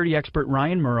security expert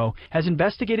Ryan Murrow has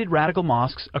investigated radical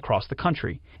mosques across the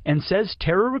country and says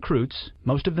terror recruits,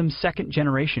 most of them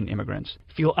second-generation immigrants,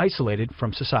 feel isolated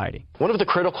from society. One of the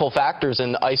critical factors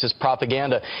in ISIS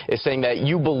propaganda is saying that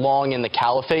you belong in the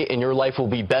caliphate and your life will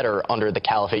be better under the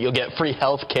caliphate. You'll get free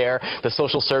health care, the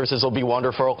social services will be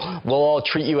wonderful, we'll all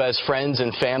treat you as friends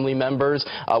and family members,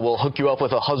 we'll hook you up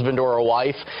with a husband or a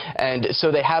wife. And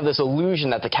so they have this illusion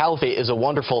that the caliphate is a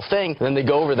wonderful thing, and then they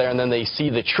go over there and then they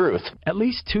see the truth. At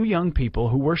least 2 young people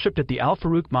who worshipped at the Al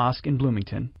Farouk Mosque in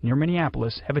Bloomington, near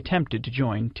Minneapolis, have attempted to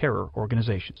join terror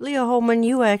organizations. Leo Hohmann,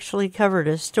 you actually covered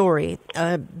a story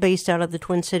based out of the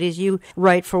Twin Cities. You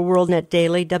write for WorldNet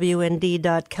Daily,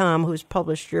 WND.com, who's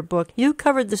published your book. You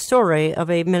covered the story of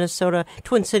a Minnesota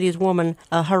Twin Cities woman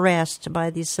harassed by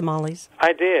these Somalis.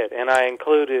 I did, and I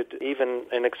included even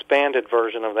an expanded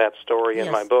version of that story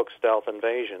in my book, Stealth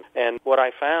Invasion. And what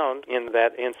I found in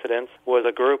that incident was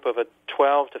a group of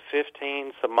 12 to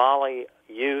 15 Somali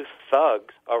youth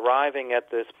thugs arriving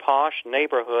at this posh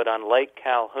neighborhood on Lake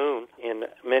Calhoun in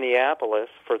Minneapolis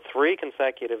for 3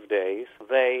 consecutive days.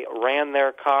 They ran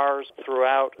their cars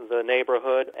throughout the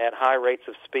neighborhood at high rates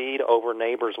of speed over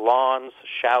neighbors' lawns,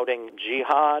 shouting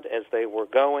jihad as they were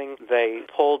going. They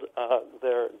pulled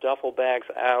their duffel bags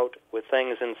out with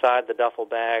things inside the duffel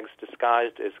bags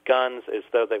disguised as guns, as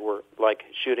though they were like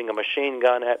shooting a machine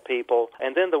gun at people.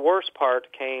 And then the worst part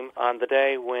came on the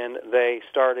day when they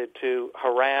started to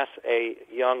harass a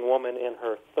young woman in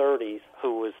her 30s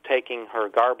who was taking her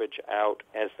garbage out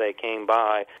as they came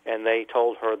by, and they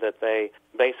told her that they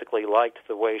basically liked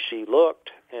the way she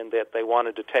looked and that they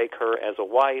wanted to take her as a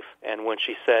wife. And when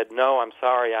she said, "No, I'm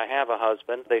sorry, I have a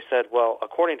husband," they said, "Well,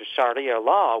 according to Sharia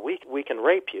law, we can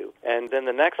rape you." And then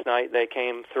the next night they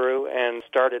came through and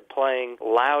started playing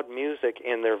loud music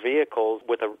in their vehicles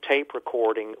with a tape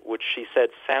recording, which she said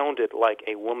sounded like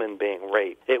a woman being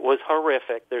raped. It was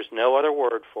horrific. There's no other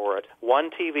word for it. One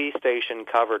TV station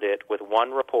covered it with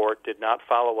one report, did not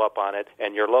follow up on it,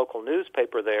 and your local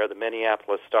newspaper there, the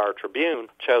Minneapolis Star-Tribune,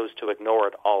 chose to ignore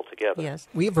it altogether. Yes.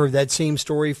 We've heard that same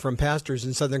story from pastors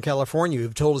in Southern California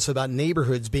who've told us about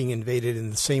neighborhoods being invaded in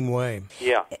the same way.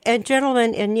 Yeah. And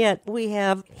gentlemen, and yet we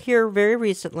have here very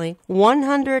recently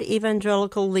 100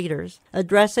 evangelical leaders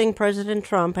addressing President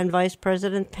Trump and Vice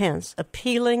President Pence,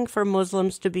 appealing for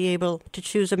Muslims to be able to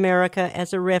choose America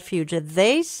as a refuge. And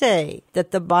they say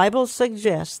that the Bible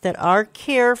suggests that our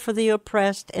care for the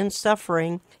oppressed and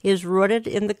suffering is rooted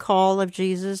in the call of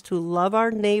Jesus to love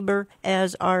our neighbor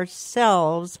as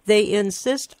ourselves. They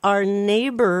insist our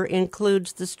neighbor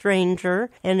includes the stranger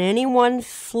and anyone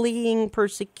fleeing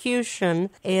persecution.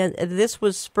 And this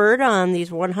was spurred on,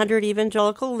 these 100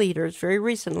 evangelical leaders very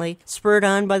recently, spurred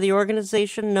on by the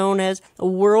organization known as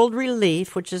World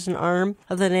Relief, which is an arm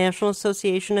of the National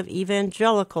Association of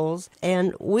Evangelicals.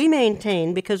 And we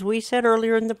maintain, because we said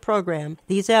earlier in the program,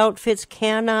 these outfits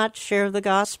cannot share the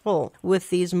gospel with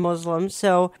these Muslims.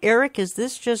 So, Eric, is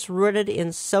this just rooted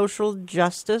in social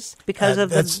justice because of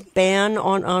the ban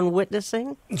on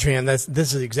witnessing? Jan, this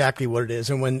is exactly what it is.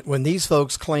 And when these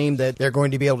folks claim that they're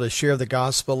going to be able to share the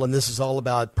gospel, and this is all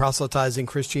about proselytizing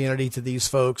Christianity to these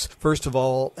folks, first of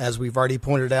all, as we've already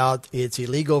pointed out, it's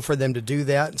illegal for them to do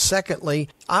that. Secondly,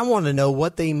 I want to know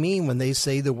what they mean when they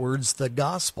say the words the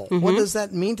gospel. Mm-hmm. What does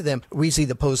that mean to them? We see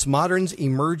the postmoderns,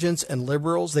 emergents, and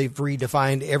liberals. They've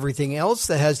redefined everything else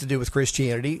that has to do with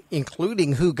Christianity,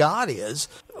 including who God is.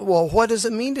 Well, what does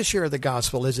it mean to share the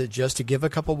gospel? Is it just to give a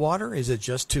cup of water? Is it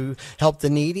just to help the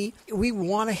needy? We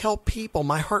want to help people.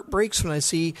 My heart breaks when I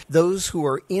see those who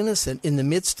are innocent in the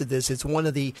midst of this. It's one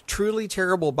of the truly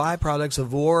terrible byproducts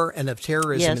of war and of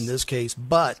terrorism in this case.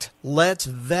 But let's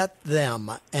vet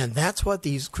them. And that's what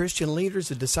these Christian leaders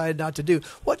have decided not to do.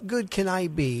 What good can I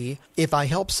be if I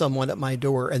help someone at my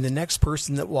door and the next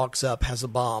person that walks up has a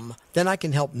bomb? Then I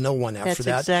can help no one after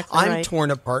that. Exactly I'm right. torn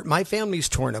apart. My family's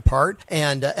torn apart.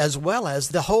 And as well as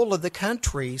the whole of the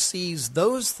country sees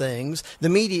those things, the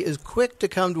media is quick to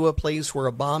come to a place where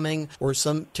a bombing or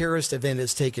some terrorist event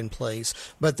has taken place,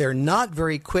 but they're not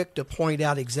very quick to point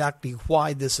out exactly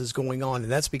why this is going on.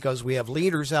 And that's because we have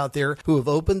leaders out there who have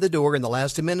opened the door in the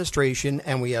last administration,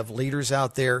 and we have leaders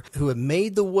out there who have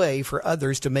made the way for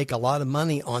others to make a lot of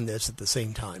money on this at the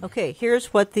same time. Okay, here's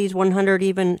what these 100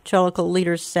 evangelical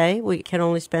leaders say. We can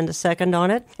only spend a second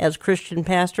on it. As Christian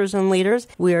pastors and leaders,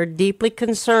 we are deeply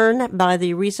concerned concern by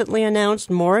the recently announced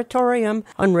moratorium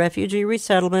on refugee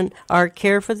resettlement, our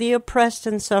care for the oppressed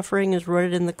and suffering is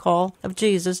rooted in the call of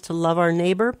Jesus to love our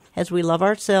neighbor as we love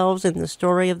ourselves. In the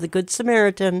story of the Good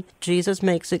Samaritan, Jesus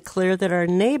makes it clear that our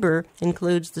neighbor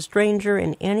includes the stranger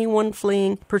and anyone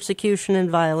fleeing persecution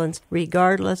and violence,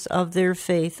 regardless of their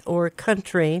faith or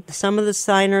country. Some of the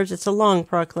signers, it's a long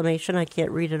proclamation, I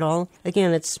can't read it all.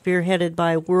 Again, it's spearheaded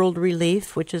by World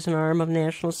Relief, which is an arm of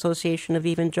National Association of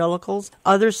Evangelicals.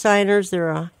 Other signers, there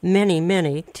are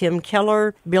many. Tim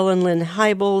Keller, Bill and Lynn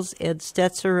Hybels, Ed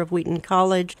Stetzer of Wheaton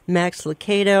College, Max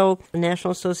Lucado, the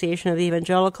National Association of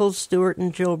Evangelicals, Stuart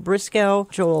and Jill Briscoe,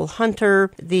 Joel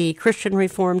Hunter, the Christian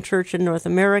Reformed Church in North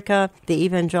America, the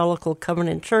Evangelical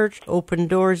Covenant Church, Open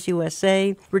Doors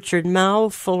USA, Richard Mao,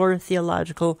 Fuller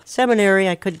Theological Seminary.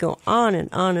 I could go on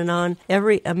and on and on.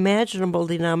 Every imaginable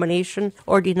denomination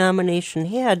or denomination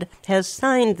head has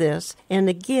signed this. And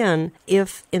again,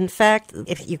 if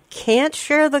you can't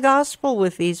share the gospel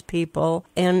with these people,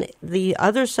 and the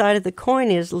other side of the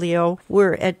coin is, Leo,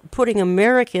 we're at putting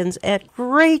Americans at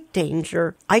great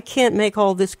danger. I can't make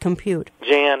all this compute.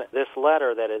 Jan, this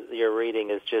letter that you're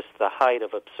reading is just the height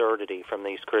of absurdity from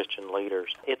these Christian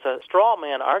leaders. It's a straw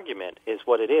man argument is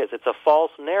what it is. It's a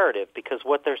false narrative, because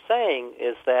what they're saying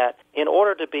is that in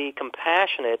order to be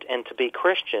compassionate and to be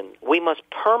Christian, we must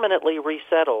permanently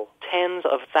resettle tens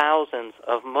of thousands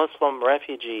of Muslim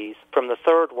refugees from the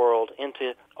Third World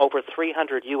into over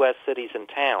 300 U.S. cities and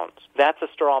towns. That's a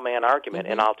straw man argument,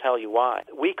 and I'll tell you why.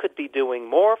 We could be doing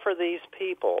more for these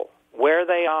people where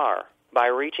they are by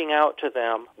reaching out to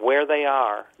them where they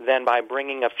are than by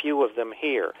bringing a few of them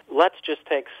here. Let's just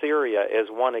take Syria as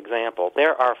one example.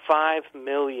 There are 5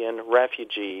 million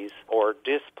refugees or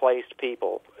displaced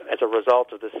people as a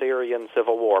result of the Syrian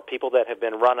civil war, people that have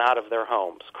been run out of their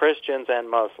homes, Christians and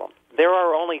Muslims. There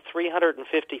are only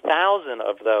 350,000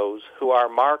 of those who are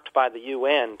marked by the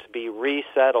UN to be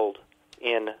resettled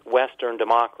in Western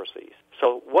democracies.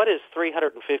 So what is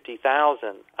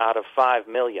 350,000 out of 5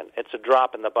 million? It's a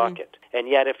drop in the bucket. And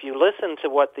yet if you listen to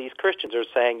what these Christians are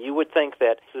saying, you would think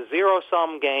that it's a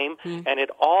zero-sum game, and it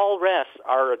all rests,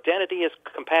 our identity as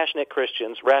compassionate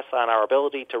Christians rests on our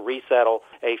ability to resettle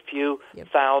a few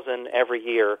thousand every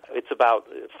year. It's about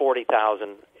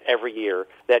 40,000 every year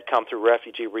that come through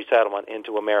refugee resettlement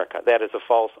into America. That is a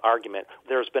false argument.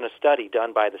 There's been a study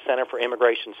done by the Center for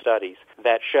Immigration Studies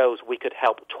that shows we could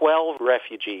help 12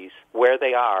 refugees where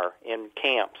they are in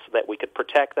camps, that we could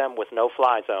protect them with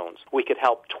no-fly zones. We could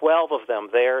help 12 of them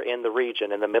there in the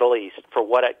region, in the Middle East, for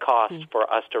what it costs for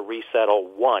us to resettle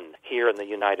one here in the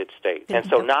United States. And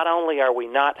so not only are we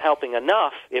not helping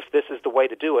enough, if this is the way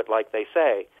to do it, like they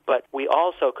say, but we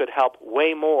also could help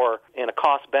way more in a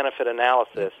cost-benefit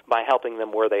analysis by helping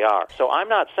them where they are. So I'm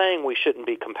not saying we shouldn't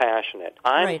be compassionate.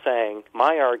 I'm saying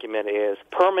my argument is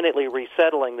permanently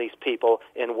resettling these people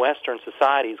in Western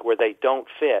societies where they don't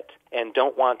fit and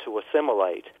don't want to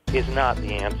assimilate is not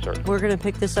the answer. We're going to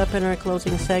pick this up in our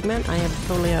closing segment. I am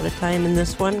totally out of time in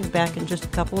this one. Back in just a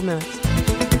couple of minutes.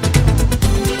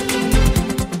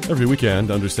 Every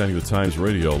weekend, Understanding the Times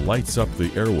Radio lights up the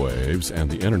airwaves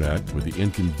and the internet with the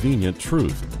inconvenient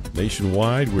truth.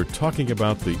 Nationwide, we're talking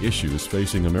about the issues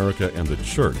facing America and the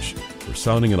church. We're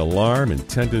sounding an alarm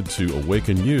intended to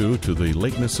awaken you to the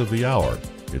lateness of the hour.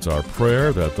 It's our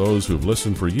prayer that those who've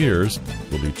listened for years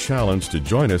will be challenged to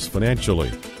join us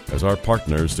financially as our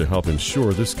partners to help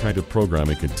ensure this kind of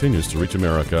programming continues to reach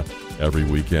America every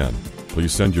weekend.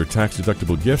 Please send your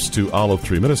tax-deductible gifts to Olive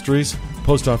Tree Ministries,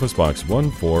 Post Office Box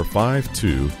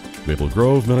 1452, Maple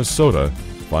Grove, Minnesota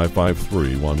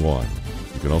 55311.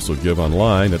 You can also give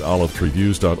online at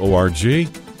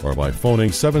olivetreeviews.org or by phoning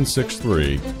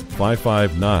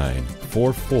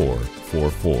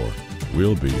 763-559-4444.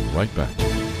 We'll be right back.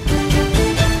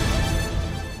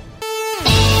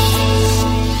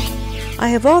 I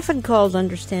have often called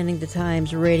Understanding the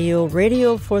Times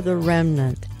radio for the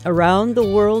remnant. Around the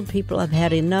world, people have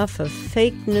had enough of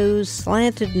fake news,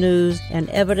 slanted news, and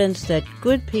evidence that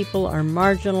good people are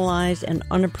marginalized and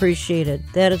unappreciated.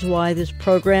 That is why this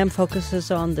program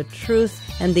focuses on the truth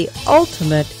and the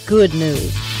ultimate good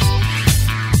news.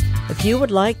 If you would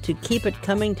like to keep it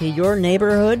coming to your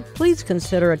neighborhood, please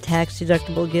consider a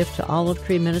tax-deductible gift to Olive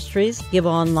Tree Ministries. Give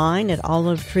online at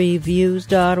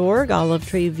olivetreeviews.org,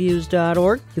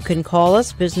 olivetreeviews.org. You can call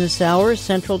us business hours,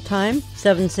 Central Time,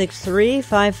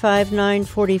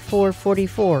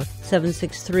 763-559-4444,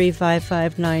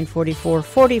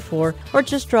 763-559-4444, or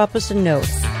just drop us a note.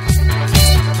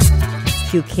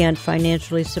 If you can't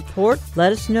financially support,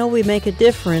 let us know. We make a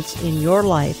difference in your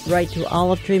life. Write to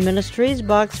Olive Tree Ministries,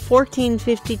 Box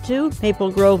 1452,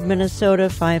 Maple Grove, Minnesota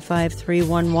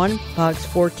 55311, Box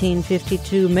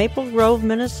 1452, Maple Grove,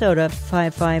 Minnesota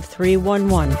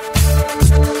 55311.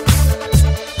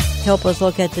 Help us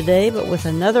look at today, but with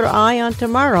another eye on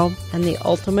tomorrow and the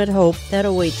ultimate hope that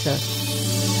awaits us.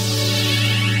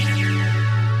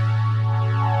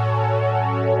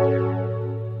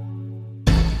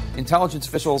 Intelligence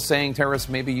officials saying terrorists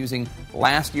may be using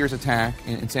last year's attack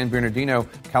in San Bernardino,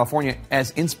 California,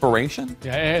 as inspiration?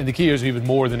 Yeah, and the key is even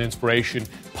more than inspiration,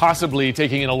 possibly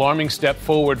taking an alarming step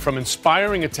forward from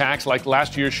inspiring attacks like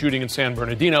last year's shooting in San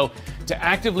Bernardino to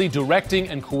actively directing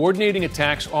and coordinating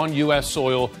attacks on U.S.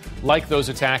 soil like those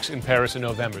attacks in Paris in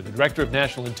November. The Director of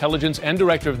National Intelligence and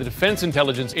Director of the Defense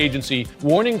Intelligence Agency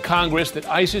warning Congress that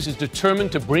ISIS is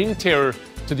determined to bring terror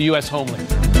to the U.S. homeland.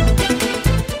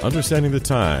 Understanding the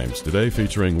Times, today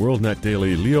featuring WorldNet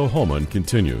Daily Leo Hohmann,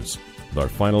 continues. With our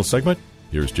final segment,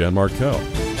 here's Jan Markell.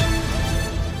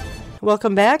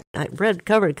 Welcome back. I read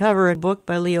cover to cover a book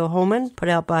by Leo Hohmann, put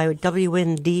out by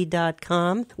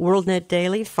WND.com. WorldNet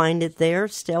Daily, find it there.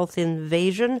 Stealth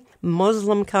Invasion,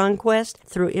 Muslim Conquest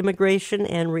Through Immigration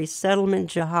and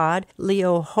Resettlement Jihad.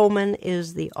 Leo Hohmann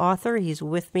is the author. He's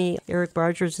with me. Eric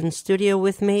Barger's in studio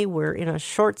with me. We're in a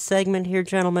short segment here,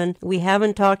 gentlemen. We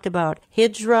haven't talked about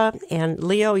Hijra. And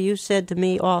Leo, you said to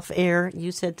me off air,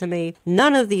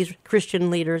 none of these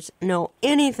Christian leaders know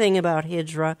anything about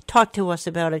Hijra. Talk to us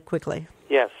about it quickly.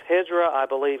 Yes, Hijra, I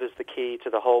believe, is the key to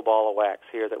the whole ball of wax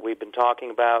here that we've been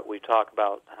talking about. We talk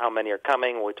about how many are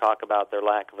coming. We talk about their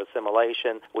lack of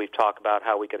assimilation. We've talked about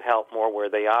how we could help more where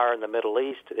they are in the Middle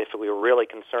East if we were really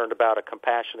concerned about a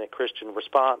compassionate Christian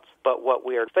response. But what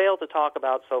we are failed to talk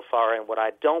about so far, and what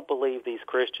I don't believe these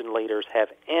Christian leaders have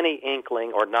any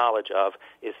inkling or knowledge of,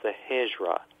 is the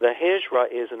Hijra. The Hijra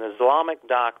is an Islamic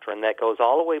doctrine that goes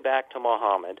all the way back to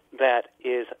Muhammad that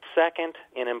is second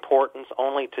in importance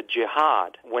only to jihad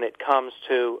when it comes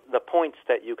to the points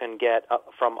that you can get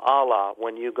from Allah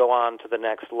when you go on to the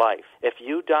next life. If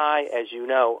you die, as you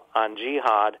know, on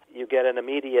jihad, you get an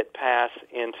immediate pass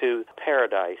into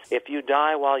paradise. If you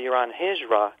die while you're on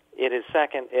Hijra, it is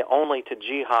second only to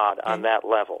jihad on that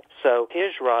level. So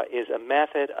Hijra is a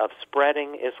method of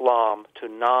spreading Islam to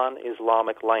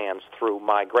non-Islamic lands through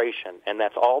migration. And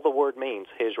that's all the word means.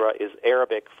 Hijra is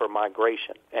Arabic for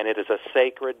migration. And it is a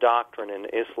sacred doctrine in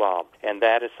Islam. And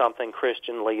that is something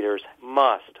Christian leaders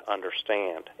must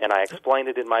understand. And I explained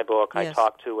it in my book. Yes. I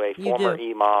talked to a former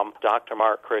imam, Dr.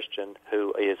 Mark Christian,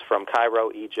 who is from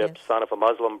Cairo, Egypt, son of a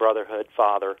Muslim Brotherhood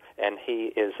father. And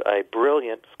he is a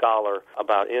brilliant scholar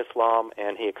about Islam,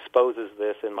 and he exposes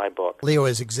this in my book. Leo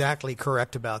is exactly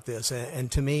correct about this.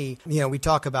 And to me, we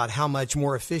talk about how much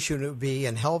more efficient it would be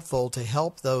and helpful to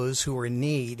help those who are in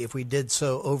need if we did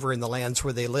so over in the lands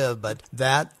where they live. But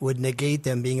that would negate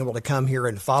them being able to come here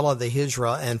and follow the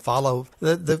Hijra and follow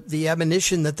the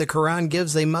admonition that the Quran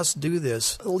gives. They must do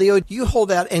this. Leo, do you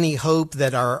hold out any hope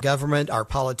that our government, our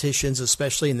politicians,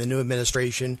 especially in the new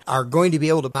administration, are going to be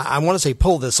able to, I want to say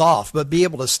pull this off, but be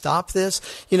able to stop this?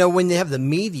 When they have the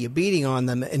media beating on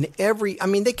them and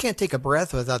they can't take a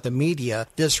breath without the media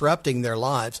disrupting their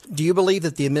lives. Do you believe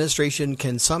that the administration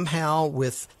can somehow,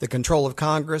 with the control of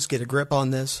Congress, get a grip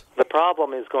on this? The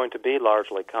problem is going to be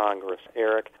largely Congress,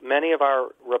 Eric. Many of our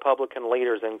Republican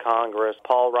leaders in Congress,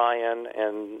 Paul Ryan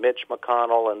and Mitch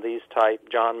McConnell and these type,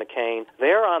 John McCain,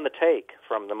 they're on the take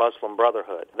from the Muslim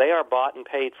Brotherhood. They are bought and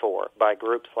paid for by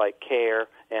groups like CARE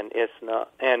and ISNA,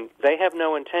 and they have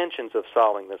no intentions of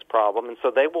solving this problem, and so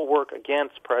they will work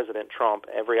against President Trump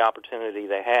every opportunity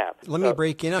they have. Let me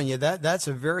break in on you. That's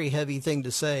a very heavy thing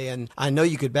to say, and I know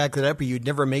you could back that up or you'd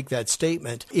never make that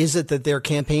statement. Is it that their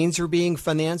campaigns are being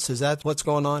financed? Is that what's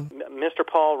going on? Mr.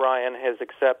 Paul Ryan has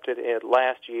accepted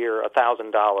last year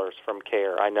 $1,000 from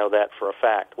CARE. I know that for a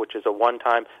fact, which is a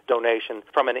one-time donation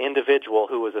from an individual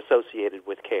who was associated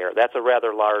with CARE. That's a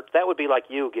rather large, that would be like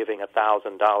you giving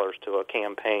 $1,000 to a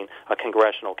campaign, a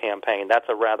congressional campaign. That's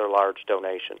a rather large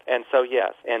donation. And so,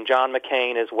 yes, and John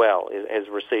McCain as well has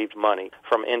received money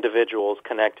from individuals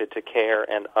connected to CARE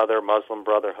and other Muslim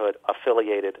Brotherhood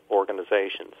affiliated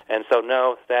organizations. And so,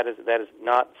 no, that is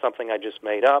not something I just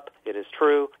made up. It is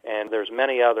true, and there's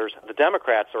many others. The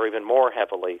Democrats are even more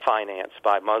heavily financed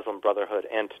by Muslim Brotherhood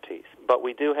entities. but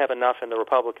we do have enough in the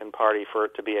Republican Party for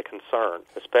it to be a concern,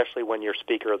 especially when your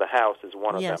Speaker of the House is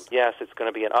one of them. Yes, it's going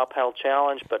to be an uphill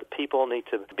challenge, but people need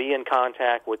to be in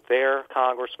contact with their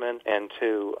congressmen and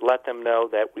to let them know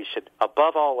that we should,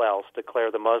 above all else, declare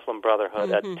the Muslim Brotherhood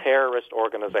a terrorist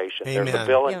organization. Amen. There's a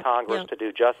bill in Congress to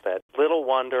do just that. Little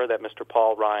wonder that Mr.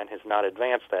 Paul Ryan has not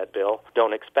advanced that bill.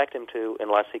 Don't expect him to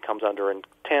unless he comes under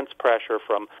intense pressure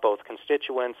from both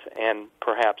constituents and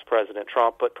perhaps President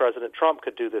Trump. But President Trump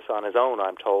could do this on his own,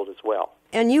 I'm told, as well.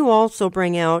 And you also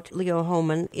bring out, Leo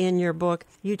Hohmann, in your book,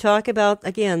 you talk about,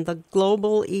 again, the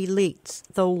global elites,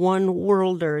 the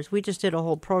one-worlders. We just did a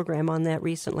whole program on that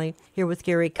recently here with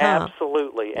Gary Cobb.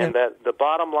 Absolutely. And that the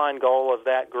bottom line goal of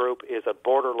that group is a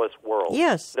borderless world.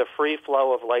 Yes. The free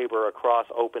flow of labor across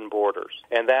open borders.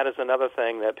 And that is another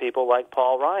thing that people like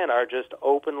Paul Ryan are just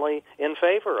openly in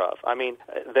favor of. I mean,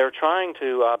 they're trying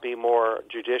to be more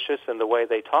judicious in the way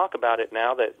they talk about it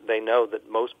now that they know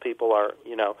that most people are,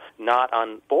 not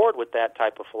on board with that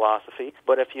type of philosophy.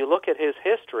 But if you look at his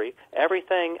history,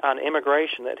 everything on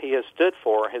immigration that he has stood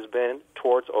for has been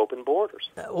towards open borders.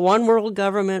 One world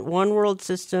government, one world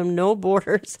system, no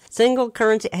borders, single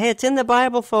currency. Hey, it's in the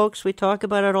Bible, folks. We talk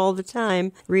about it all the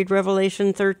time. Read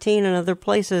Revelation 13 and other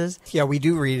places. Yeah, we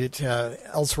do read it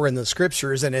elsewhere in the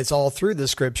Scriptures, and it's all through the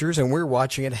Scriptures, and we're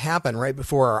watching it happen right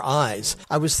before our eyes.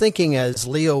 I was thinking as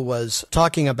Leo was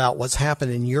talking about what's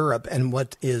happened in Europe and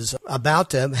what is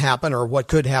about to happen or what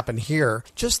could happen here,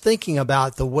 just thinking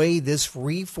about the way this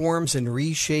reforms and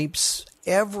reshapes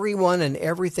everyone and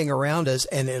everything around us,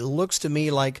 and it looks to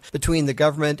me like between the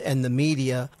government and the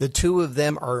media, the two of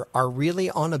them are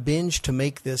really on a binge to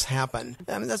make this happen.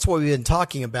 I mean, that's what we've been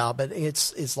talking about, but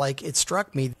it's like it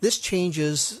struck me. This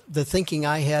changes the thinking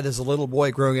I had as a little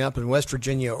boy growing up in West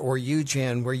Virginia, or you,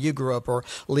 Jan, where you grew up, or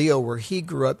Leo, where he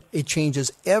grew up. It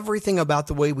changes everything about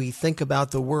the way we think about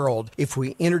the world if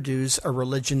we introduce a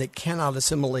religion that cannot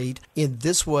assimilate in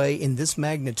this way, in this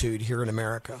magnitude here in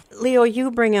America. Leo,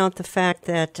 you bring out the fact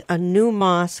that a new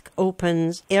mosque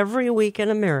opens every week in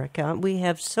America. We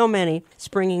have so many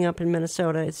springing up in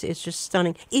Minnesota. It's just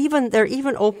stunning. They're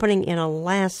even opening in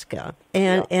Alaska.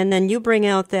 And then you bring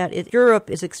out that Europe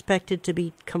is expected to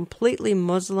be completely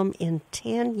Muslim in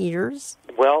 10 years.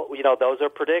 Well, those are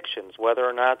predictions. Whether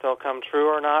or not they'll come true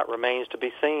or not remains to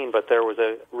be seen. But there was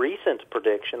a recent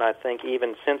prediction, I think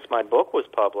even since my book was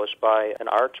published, by an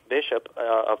archbishop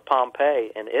of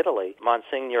Pompeii in Italy,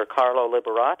 Monsignor Carlo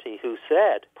Liberati, who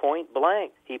said, point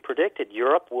blank, he predicted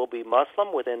Europe will be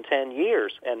Muslim within 10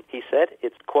 years. And he said,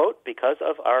 it's, quote, because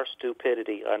of our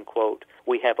stupidity, unquote.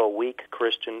 We have a weak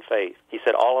Christian faith. He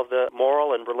said all of the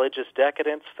moral and religious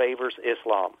decadence favors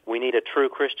Islam. We need a true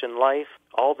Christian life.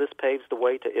 All this paves the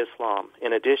way to Islam.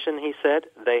 In addition, he said,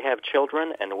 they have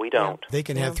children and we don't. They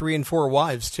can have 3 and 4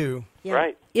 wives, too. Yeah.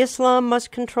 Right. Islam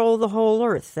must control the whole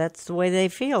earth. That's the way they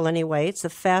feel anyway. It's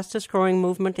the fastest growing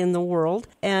movement in the world.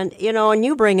 And, and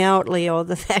you bring out, Leo,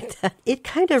 the fact that it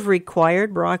kind of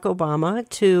required Barack Obama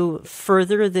to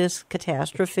further this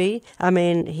catastrophe. I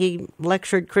mean, he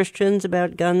lectured Christians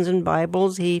about guns and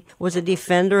Bibles. He was a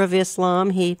defender of Islam.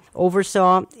 He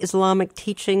oversaw Islamic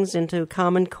teachings into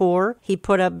Common Core. He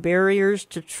put up barriers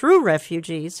to true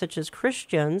refugees, such as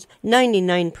Christians.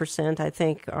 99%, I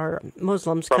think, are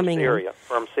Muslims coming in.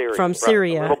 From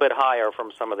Syria. A little bit higher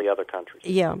from some of the other countries.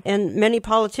 Yeah, and many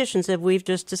politicians that we've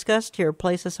just discussed here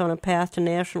place us on a path to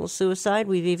national suicide.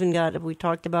 We've even we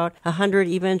talked about 100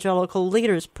 evangelical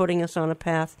leaders putting us on a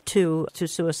path to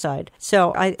suicide.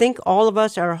 So I think all of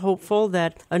us are hopeful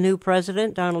that a new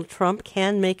president, Donald Trump,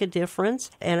 can make a difference.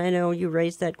 And I know you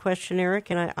raised that question, Eric,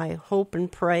 and I hope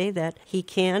and pray that he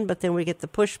can, but then we get the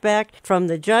pushback from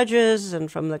the judges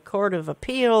and from the Court of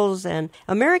Appeals, and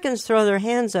Americans throw their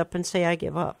hands up and say, I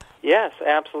give up. Yes,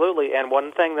 absolutely. And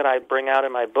one thing that I bring out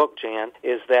in my book, Jan,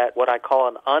 is that what I call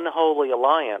an unholy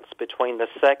alliance between the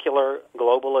secular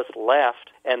globalist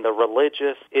left and the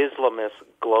religious Islamist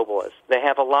globalists. They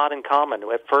have a lot in common.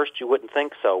 At first, you wouldn't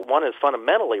think so. One is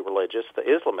fundamentally religious, the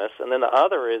Islamists, and then the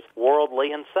other is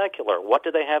worldly and secular. What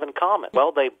do they have in common?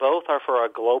 Well, they both are for a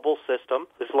global system.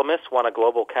 Islamists want a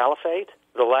global caliphate.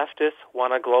 The leftists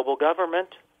want a global government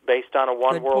based on a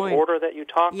one-world order that you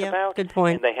talked about. Good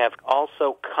point. And they have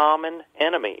also common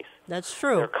enemies. That's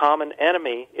true. Their common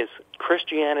enemy is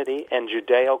Christianity and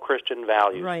Judeo-Christian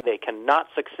values. Right. They cannot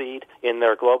succeed in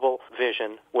their global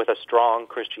vision with a strong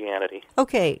Christianity.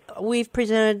 Okay, we've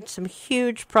presented some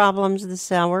huge problems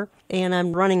this hour, and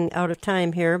I'm running out of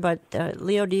time here, but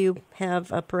Leo, do you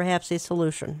have perhaps a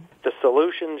solution? The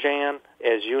solution, Jan,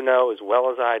 as you know as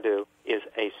well as I do, is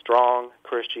a strong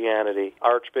Christianity.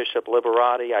 Archbishop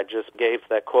Liberati, I just gave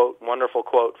that quote, wonderful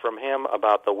quote from him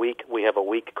about we have a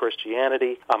weak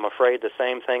Christianity. I'm afraid the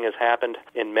same thing has happened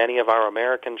in many of our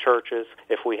American churches.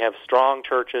 If we have strong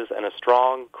churches and a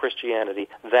strong Christianity,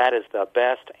 that is the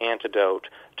best antidote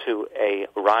to a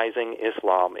rising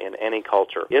Islam in any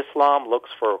culture. Islam looks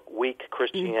for weak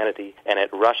Christianity, and it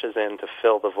rushes in to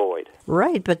fill the void.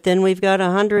 Right, but then we've got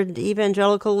 100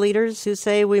 evangelical leaders who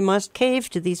say we must cave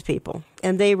to these people,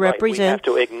 and they represent... We have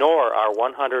to ignore our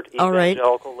 100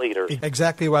 evangelical leaders.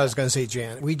 Exactly what I was going to say,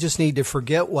 Jan. We just need to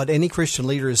forget what any Christian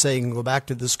leader is saying and go back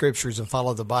to the Scriptures and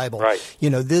follow the Bible. Right.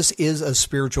 You know, this is a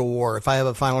spiritual war. If I have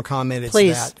a final comment, it's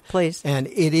that. Please. And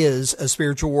it is a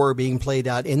spiritual war being played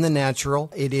out in the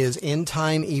natural. It is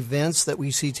end-time events that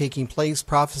we see taking place.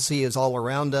 Prophecy is all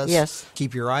around us. Yes.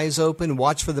 Keep your eyes open.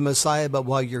 Watch for the Messiah, but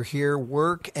while you're here,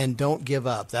 work and don't give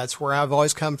up. That's where I've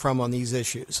always come from on these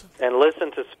issues. And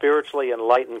listen to spiritually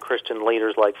enlightened Christian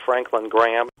leaders like Franklin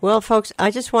Graham. Well, folks,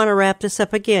 I just want to wrap this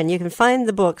up again. You can find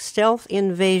the book, Stealth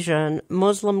Invasion,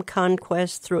 Muslim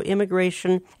Conquest Through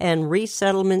Immigration and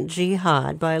Resettlement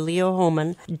Jihad by Leo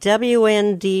Hohmann,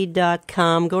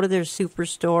 WND.com. Go to their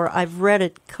superstore. I've read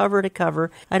it cover to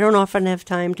cover. I don't often have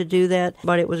time to do that,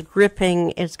 but it was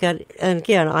gripping. It's got, and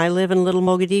again, I live in Little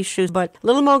Mogadishu, but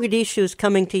Little Mogadishu is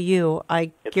coming to you.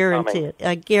 I guarantee it.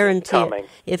 I guarantee it.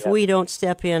 If we don't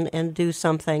step in and do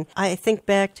something. I think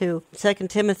back to 2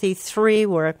 Timothy 3,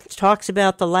 where it talks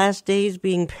about the last days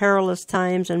being perilous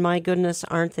times, and my goodness,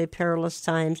 aren't they perilous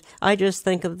times? I just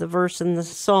think of the verse in the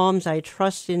Psalms, I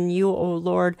trust in you, O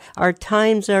Lord. Our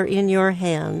times are in your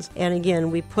hands. And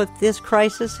again, we put this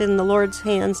crisis in the Lord's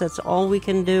hands. That's all we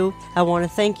can do. I want to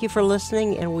thank you for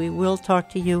listening, and we will talk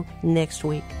to you next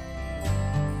week.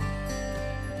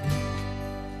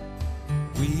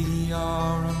 We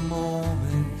are a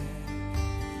moment,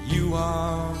 you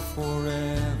are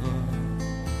forever,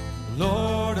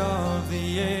 Lord of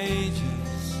the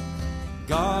ages,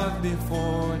 God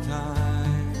before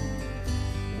time.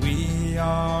 We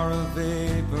are a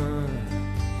vapor,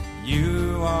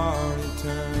 you are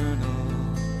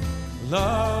eternal,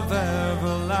 love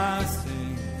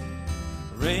everlasting,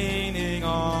 reigning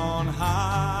on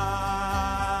high.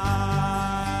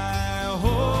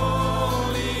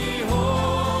 Holy,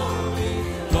 holy,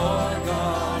 Lord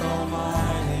God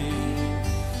Almighty,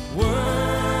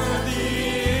 worthy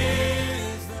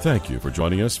is the... Thank you for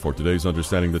joining us for today's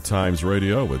Understanding the Times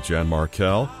Radio with Jan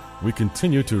Markell. We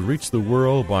continue to reach the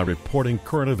world by reporting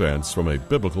current events from a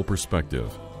biblical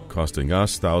perspective. Costing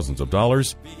us thousands of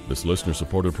dollars, this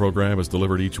listener-supported program is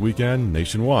delivered each weekend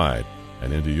nationwide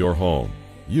and into your home.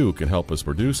 You can help us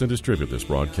produce and distribute this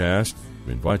broadcast.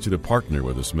 We invite you to partner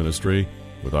with this ministry.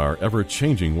 With our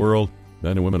ever-changing world,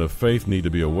 men and women of faith need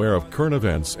to be aware of current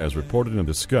events as reported and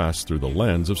discussed through the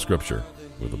lens of Scripture.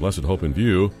 With the blessed hope in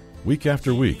view, week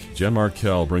after week, Jen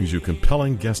Markell brings you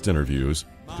compelling guest interviews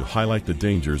to highlight the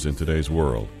dangers in today's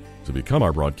world. To become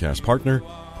our broadcast partner,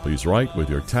 please write with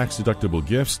your tax-deductible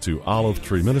gifts to Olive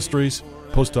Tree Ministries,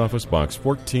 Post Office Box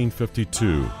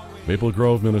 1452, Maple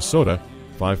Grove, Minnesota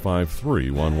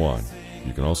 55311.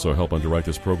 You can also help underwrite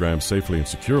this program safely and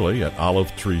securely at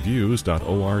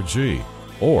olivetreeviews.org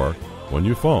or when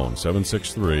you phone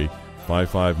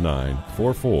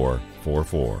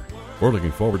 763-559-4444. We're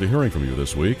looking forward to hearing from you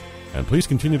this week, and please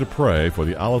continue to pray for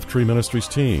the Olive Tree Ministries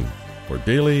team. For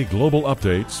daily global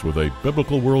updates with a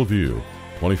biblical worldview,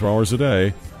 24 hours a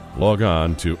day, log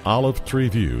on to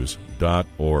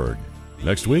olivetreeviews.org.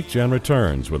 Next week, Jan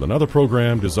returns with another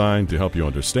program designed to help you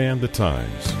understand the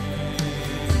times.